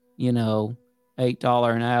get, $8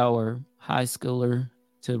 an hour high schooler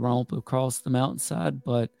to romp across the mountainside,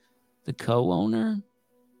 but the co-owner,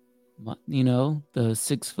 the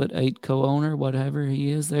 6'8" co-owner, whatever he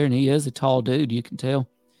is there, and he is a tall dude, you can tell.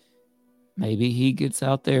 Maybe he gets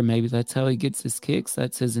out there. Maybe that's how he gets his kicks.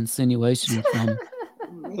 That's his insinuation from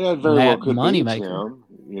Yeah, it very well Matt could be, Moneymaker.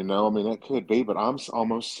 Tim. That could be, but I'm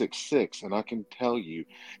almost 6'6", and I can tell you,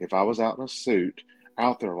 if I was out in a suit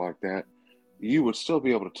out there like that, you would still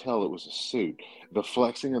be able to tell it was a suit. The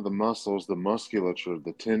flexing of the muscles, the musculature,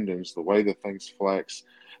 the tendons, the way that things flex,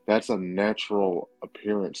 that's a natural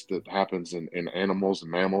appearance that happens in animals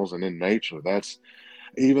and mammals and in nature. That's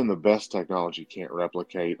even the best technology can't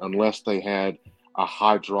replicate unless they had a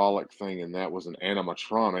hydraulic thing and that was an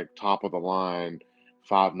animatronic, top of the line,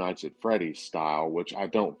 Five Nights at Freddy's style, which I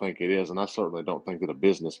don't think it is. And I certainly don't think that a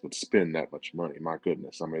business would spend that much money. My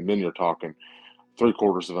goodness. I mean, then you're talking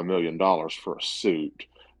 $750,000 for a suit,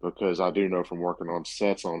 because I do know from working on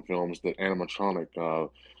sets on films that animatronic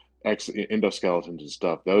endoskeletons and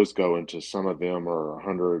stuff, those go into, some of them are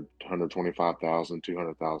 100, 125,000,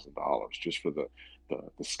 $200,000 just for the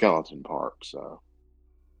skeleton part. So,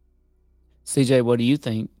 CJ, what do you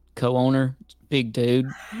think? Co-owner, big dude.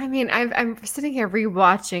 I mean, I'm sitting here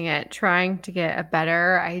rewatching it, trying to get a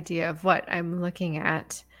better idea of what I'm looking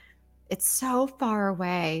at. It's so far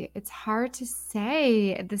away. It's hard to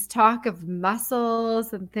say. This talk of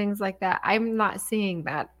muscles and things like that, I'm not seeing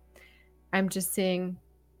that. I'm just seeing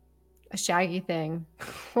a shaggy thing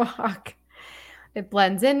walk. It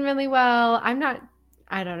blends in really well. I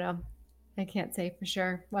don't know. I can't say for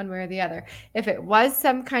sure one way or the other. If it was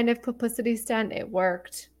some kind of publicity stunt, it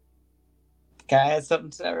worked. Can I add something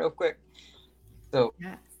to that real quick? So,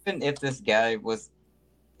 Yes. even if this guy was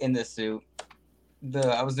in the suit,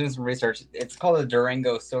 I was doing some research. It's called the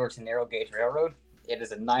Durango Silverton Narrow Gauge Railroad. It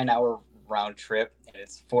is a 9-hour round trip, and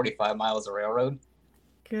it's 45 miles of railroad.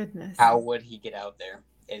 Goodness. How would he get out there?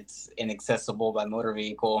 It's inaccessible by motor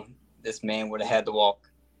vehicle. This man would have had to walk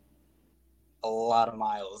a lot of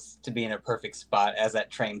miles to be in a perfect spot as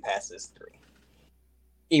that train passes through.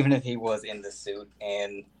 Even if he was in the suit,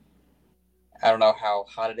 and I don't know how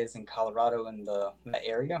hot it is in Colorado in that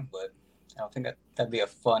area, but I don't think that'd be a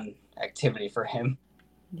fun activity for him.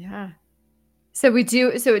 Yeah. So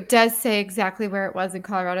it does say exactly where it was in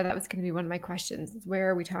Colorado. That was going to be one of my questions. Where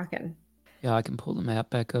are we talking? Yeah, I can pull the map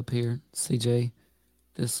back up here, CJ.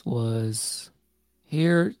 This was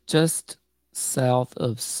here just south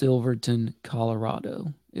of Silverton,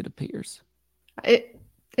 Colorado, it appears. It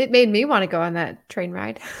made me want to go on that train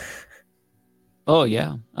ride. Oh,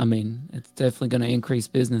 yeah. I mean, it's definitely going to increase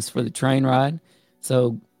business for the train ride.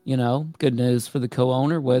 So, good news for the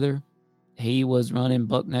co-owner, whether he was running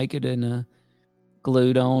buck naked in a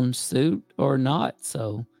glued on suit or not.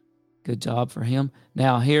 So good job for him.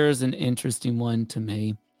 Now, here's an interesting one to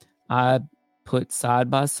me. I put side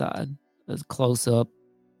by side a close up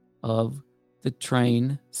of the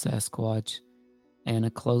train Sasquatch and a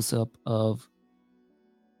close up of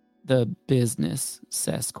the business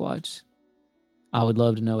Sasquatch. I would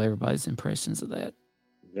love to know everybody's impressions of that.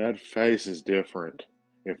 that face is different.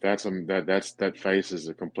 If that face is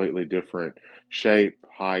a completely different shape,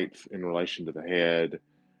 height in relation to the head,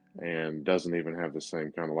 and doesn't even have the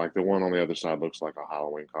same kind of, like, the one on the other side looks like a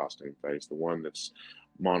Halloween costume face. The one that's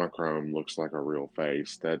monochrome looks like a real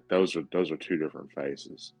face. Those are two different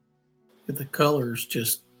faces. The colors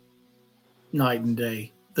just night and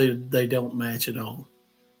day. They don't match at all.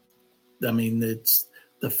 I mean, it's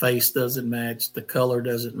the face doesn't match, the color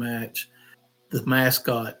doesn't match. The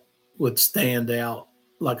mascot would stand out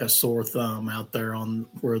like a sore thumb out there on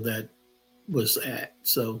where that was at.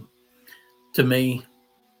 So to me,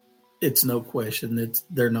 it's no question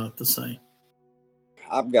they're not the same.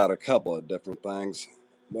 I've got a couple of different things.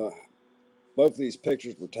 Both of these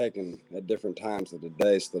pictures were taken at different times of the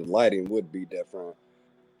day, so the lighting would be different.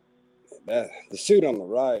 The suit on the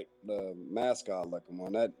right, the mascot looking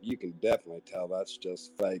one, that you can definitely tell that's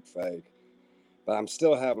just fake. But I'm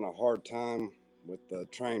still having a hard time with the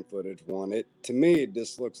train footage one. To me, it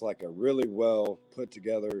just looks like a really well put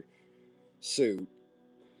together suit.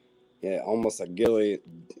 Yeah, almost a Gillian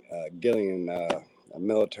a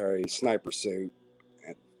military sniper suit,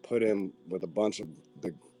 and put him with a bunch of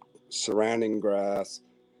the surrounding grass.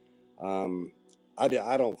 I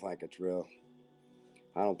don't think it's real.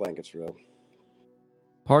 I don't think it's real.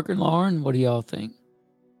 Parker and Lauren, what do y'all think?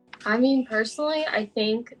 I mean, personally, I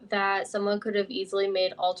think that someone could have easily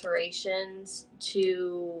made alterations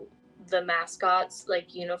to the mascot's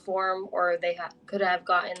like uniform, or they could have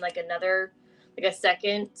gotten like a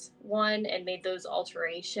second one and made those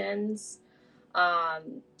alterations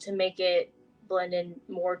to make it blend in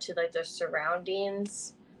more to like their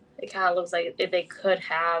surroundings. It kind of looks like if they could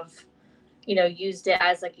have, used it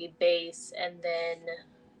as like a base and then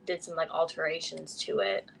did some like alterations to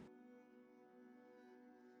it.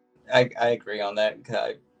 I agree on that.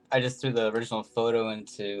 'Cause I just threw the original photo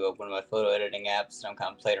into one of my photo editing apps, and I'm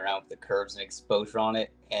kind of playing around with the curves and exposure on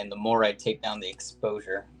it. And the more I take down the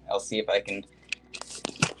exposure, I'll see if I can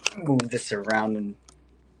move this around and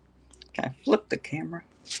kind of flip the camera.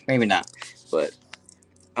 Maybe not, but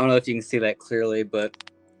I don't know if you can see that clearly, but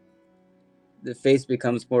the face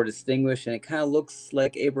becomes more distinguished, and it kind of looks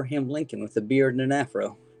like Abraham Lincoln with a beard and an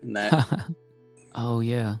afro. And that. Oh,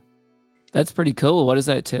 yeah. That's pretty cool. What does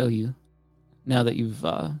that tell you now that you've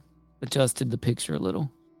adjusted the picture a little?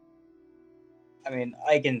 I mean,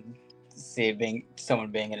 I can see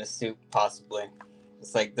someone being in a suit, possibly.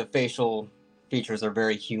 It's like the facial features are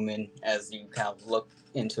very human as you kind of look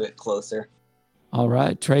into it closer. All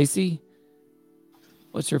right, Tracy,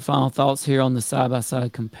 what's your final thoughts here on the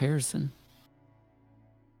side-by-side comparison?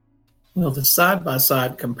 Well, the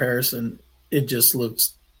side-by-side comparison, it just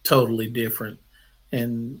looks totally different.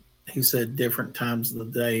 And he said different times of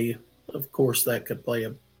the day. Of course, that could play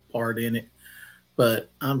a part in it. But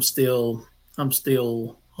I'm still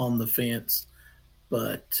on the fence.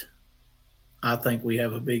 But I think we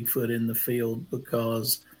have a Bigfoot in the field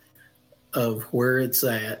because of where it's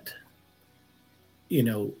at.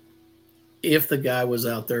 If the guy was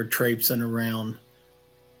out there traipsing around,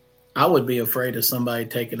 I would be afraid of somebody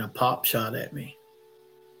taking a pop shot at me,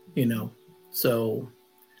 so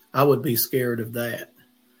I would be scared of that.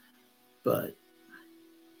 But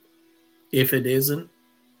if it isn't,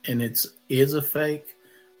 and it is a fake,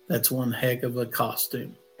 that's one heck of a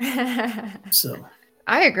costume. So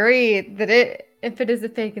I agree that if it is a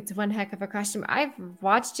fake, it's one heck of a costume. I've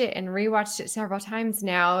watched it and rewatched it several times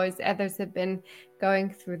now as others have been going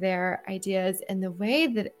through their ideas, and the way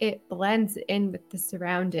that it blends in with the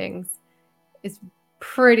surroundings is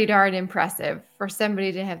pretty darn impressive for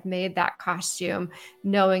somebody to have made that costume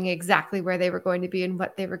knowing exactly where they were going to be and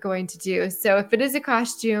what they were going to do. So if it is a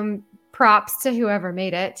costume, props to whoever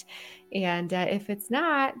made it. And if it's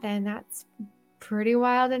not, then that's pretty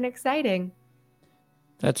wild and exciting.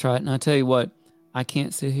 That's right. And I tell you what, I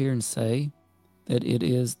can't sit here and say that it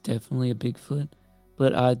is definitely a Bigfoot,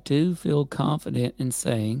 but I do feel confident in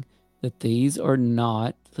saying that these are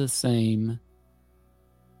not the same.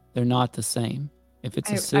 They're not the same. If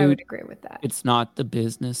it's a suit, I would agree with that. It's not the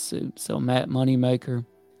business suit. So Matt Moneymaker,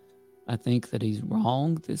 I think that he's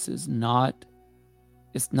wrong. It's not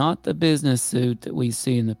the business suit that we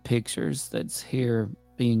see in the pictures that's here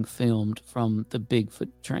being filmed from the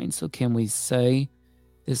Bigfoot train. So can we say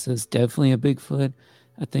this is definitely a Bigfoot?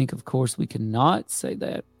 I think, of course, we cannot say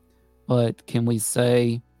that. But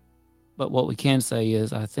what we can say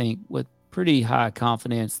is, I think with pretty high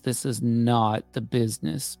confidence, this is not the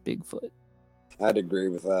business Bigfoot. I'd agree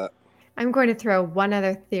with that. I'm going to throw one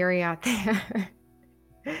other theory out there.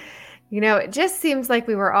 It just seems like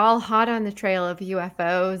we were all hot on the trail of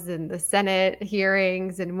UFOs and the Senate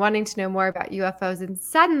hearings and wanting to know more about UFOs. And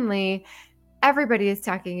suddenly everybody is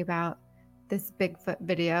talking about this Bigfoot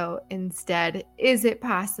video instead. Is it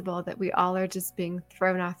possible that we all are just being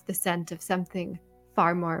thrown off the scent of something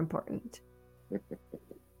far more important?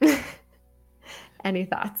 Any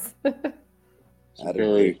thoughts?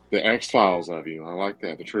 The X-Files of you. I like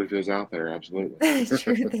that. The truth is out there. Absolutely. The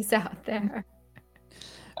truth is out there.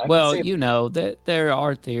 Well, that there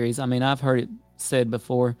are theories. I mean, I've heard it said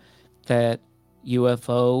before that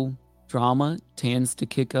UFO drama tends to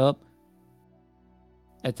kick up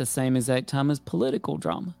at the same exact time as political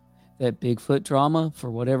drama. That Bigfoot drama,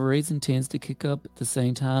 for whatever reason, tends to kick up at the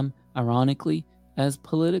same time, ironically, as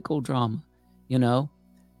political drama.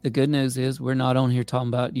 The good news is we're not on here talking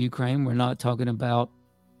about Ukraine. We're not talking about,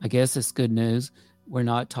 I guess it's good news, we're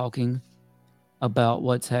not talking about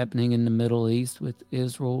what's happening in the Middle East with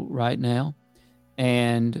Israel right now.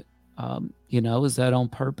 And, is that on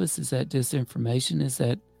purpose? Is that disinformation? Is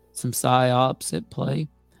that some psyops at play?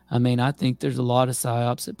 I mean, I think there's a lot of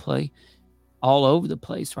psyops at play all over the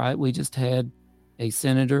place, right? We just had a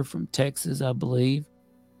senator from Texas, I believe,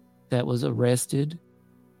 that was arrested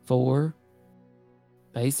for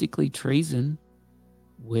basically treason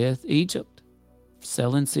with Egypt,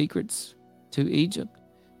 selling secrets to Egypt,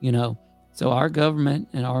 So our government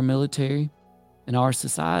and our military and our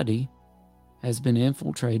society has been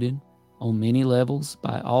infiltrated on many levels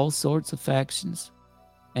by all sorts of factions.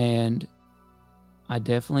 And I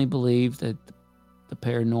definitely believe that the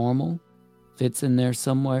paranormal fits in there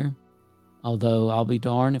somewhere, although I'll be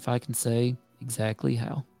darned if I can say exactly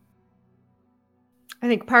how. I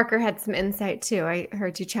think Parker had some insight too. I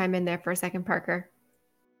heard you chime in there for a second, Parker.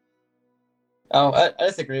 Oh, I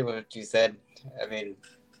disagree with what you said. I mean,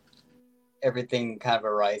 everything kind of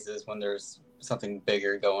arises when there's something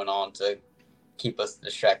bigger going on to keep us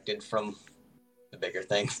distracted from the bigger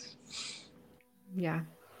things. Yeah,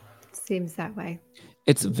 seems that way.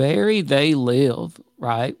 It's very They Live,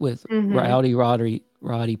 right? With Mhm.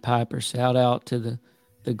 Roddy Piper. Shout out to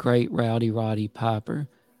the great Roddy Piper.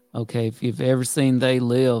 Okay, if you've ever seen They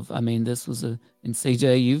Live, I mean, this was and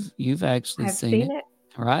CJ, you've actually I've seen seen it, it.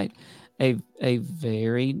 right? A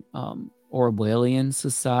very Orwellian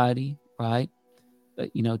society, right?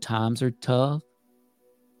 But you know, times are tough.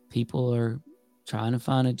 People are trying to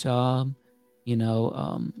find a job, you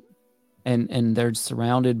know, and they're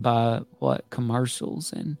surrounded by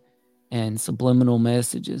commercials and subliminal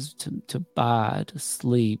messages to buy, to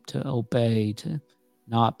sleep, to obey, to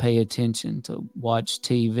not pay attention, to watch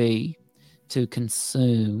TV, to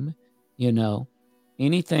consume, you know,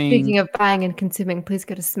 anything. Speaking of buying and consuming, please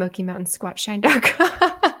go to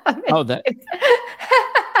SmokeyMountainSquatchShine.com. Oh, that. You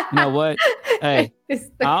know what? Hey,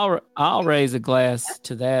 I'll raise a glass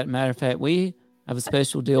to that. Matter of fact, we have a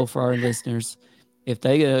special deal for our listeners. If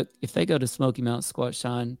they go to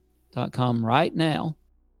SmokeyMountainSquatchShine.com right now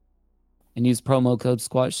and use promo code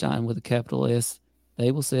SquatchShine with a capital S,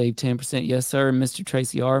 they will save 10%. Yes, sir. Mr.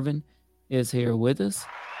 Tracy Arvin is here with us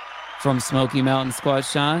from Smoky Mountain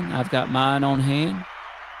Squatch Shine. I've got mine on hand.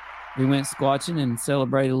 We went squatching and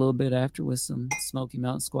celebrated a little bit after with some Smoky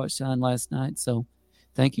Mountain Squatch Shine last night. So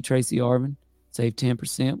thank you, Tracy Arvin. Save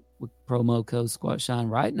 10% with promo code SquatchShine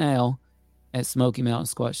right now at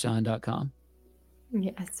SmokeyMountainSquatchShine.com.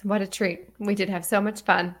 Yes, what a treat. We did have so much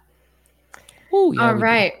fun. Oh, yeah. All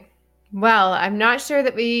right. Well, I'm not sure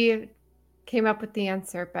that we came up with the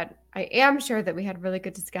answer, but I am sure that we had really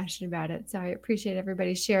good discussion about it. So I appreciate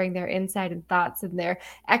everybody sharing their insight and thoughts and their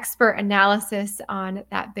expert analysis on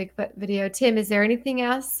that Bigfoot video. Tim, is there anything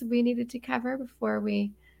else we needed to cover before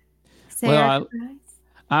we say our goodbyes?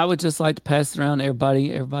 I would just like to pass it around to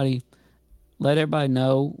everybody. Let everybody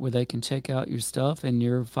know where they can check out your stuff and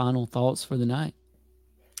your final thoughts for the night.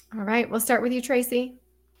 All right. We'll start with you, Tracy.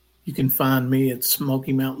 You can find me at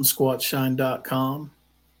SmokeyMountainSquatchShine.com.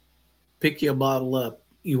 Pick your bottle up.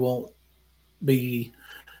 You won't be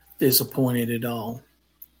disappointed at all.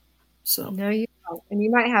 So no, you won't. And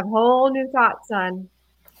you might have whole new thoughts on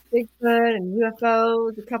Bigfoot and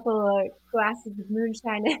UFOs, a couple of glasses of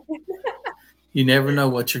moonshine. You never know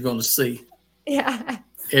what you're going to see. Yeah.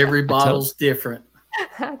 Every bottle's different.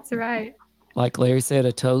 That's right. Like Larry said,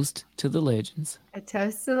 a toast to the legends. A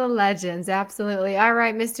toast to the legends. Absolutely. All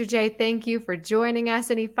right, Mr. J, thank you for joining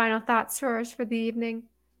us. Any final thoughts for us for the evening?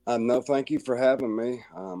 No, thank you for having me.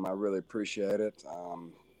 I really appreciate it.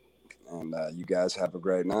 And you guys have a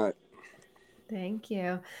great night. Thank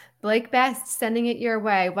you. Blake Best, sending it your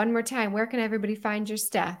way. One more time, where can everybody find your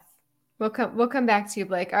stuff? We'll come back to you,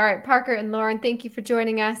 Blake. All right, Parker and Lauren, thank you for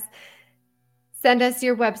joining us. Send us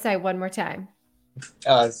your website one more time.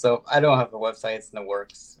 So I don't have a website, it's in the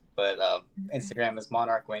works, but Instagram is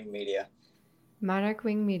Monarch Wing Media. Monarch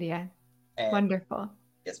Wing Media. And wonderful.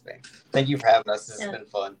 Yes, ma'am. Thank you for having us. This has been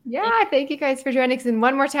fun. Yeah, thank you guys for joining us. And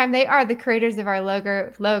one more time, they are the creators of our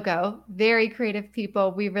logo. Very creative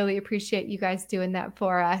people. We really appreciate you guys doing that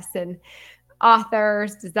for us. And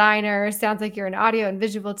authors, designers. Sounds like you're an audio and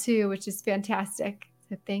visual too, which is fantastic.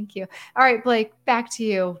 So thank you. All right, Blake, back to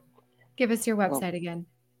you. Give us your website again.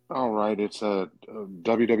 All right. It's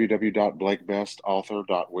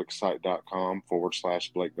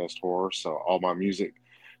www.blakebestauthor.wixsite.com/Blake Best Horror. So all my music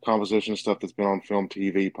composition stuff that's been on film,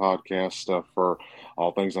 TV, podcast stuff for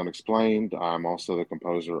All Things Unexplained. I'm also the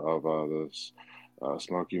composer of the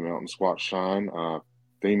Smoky Mountain Squatch Shine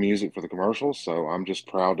theme music for the commercials. So I'm just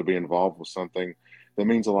proud to be involved with something that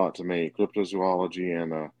means a lot to me, cryptozoology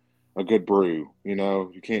and a good brew. You know,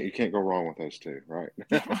 you can't go wrong with those two, right?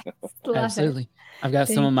 Absolutely. I've got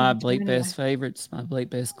some of my Blake Best favorites, my Blake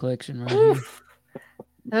Best collection right here.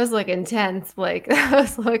 Those look intense, Blake.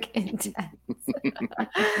 Those look intense.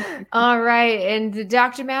 All right. And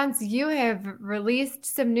Dr. Mounts, you have released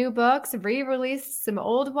some new books, re-released some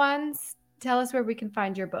old ones. Tell us where we can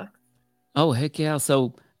find your book. Oh, heck yeah.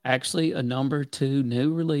 So actually a number 2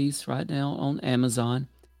 new release right now on Amazon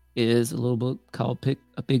is a little book called A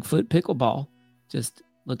Bigfoot Pickleball. Just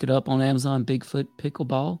look it up on Amazon, Bigfoot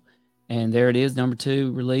Pickleball. And there it is, number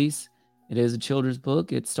 2 release. It is a children's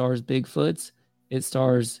book. It stars Bigfoots. it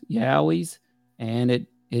stars yowies, and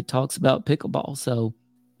it talks about pickleball. So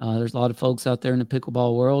there's a lot of folks out there in the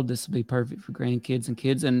pickleball world. This will be perfect for grandkids and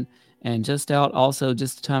kids. And just out also,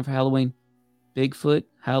 just in time for Halloween, Bigfoot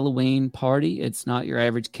Halloween Party. It's not your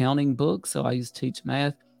average counting book, so I used to teach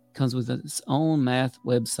math. It comes with its own math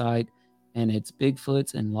website, and it's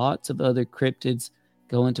Bigfoots and lots of other cryptids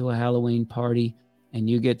go into a Halloween party, and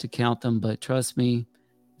you get to count them. But trust me,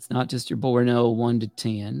 it's not just your Borno 1 to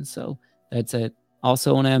 10. So that's it.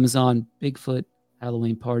 Also on Amazon, Bigfoot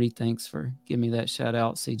Halloween Party. Thanks for giving me that shout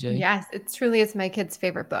out, CJ. Yes, it truly is my kids'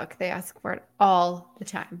 favorite book. They ask for it all the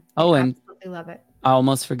time. They absolutely love it. I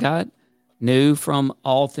almost forgot. New from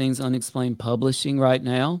All Things Unexplained Publishing right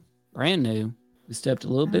now. Brand new. We stepped a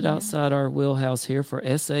little bit outside our wheelhouse here for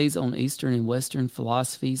Essays on Eastern and Western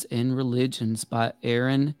Philosophies and Religions by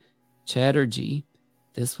Aaron Chatterjee.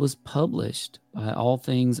 This was published by All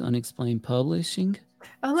Things Unexplained Publishing.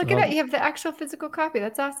 Oh, look at it. You have the actual physical copy.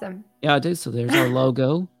 That's awesome. Yeah, I do. So there's our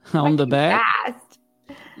logo on the back. Fast.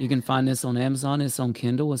 You can find this on Amazon. It's on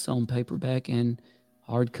Kindle. It's on paperback and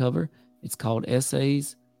hardcover. It's called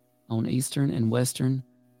Essays on Eastern and Western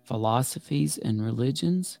Philosophies and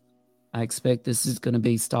Religions. I expect this is going to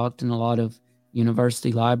be stocked in a lot of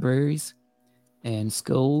university libraries and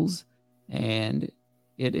schools. And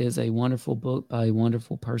it is a wonderful book by a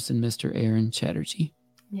wonderful person, Mr. Aaron Chatterjee.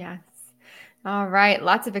 Yes. All right.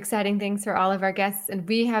 Lots of exciting things for all of our guests. And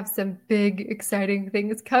we have some big, exciting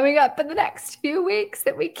things coming up in the next few weeks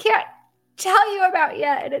that we can't tell you about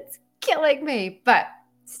yet. And it's killing me. But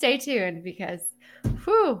stay tuned because,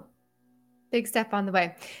 whew, big step on the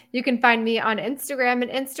way. You can find me on Instagram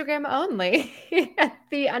and Instagram only at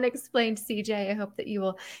The Unexplained CJ. I hope that you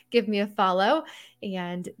will give me a follow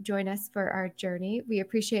and join us for our journey. We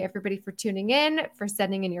appreciate everybody for tuning in, for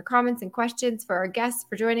sending in your comments and questions, for our guests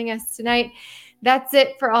for joining us tonight. That's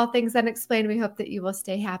it for All Things Unexplained. We hope that you will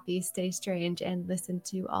stay happy, stay strange, and listen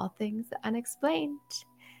to All Things Unexplained.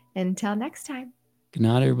 Until next time. Good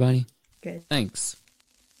night, everybody. Good. Thanks.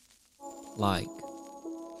 Like,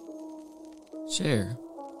 share,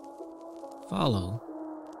 follow,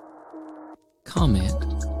 comment,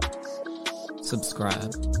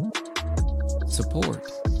 subscribe, support.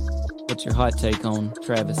 What's your hot take on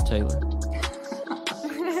Travis Taylor?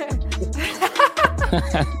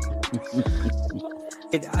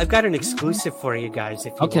 I've got an exclusive for you guys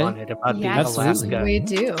if you want it about the Alaska. We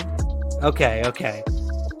do. Okay.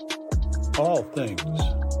 All Things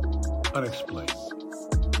Unexplained.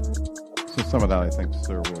 So some of that, I think,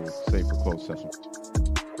 sir, will save for closed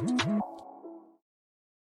session.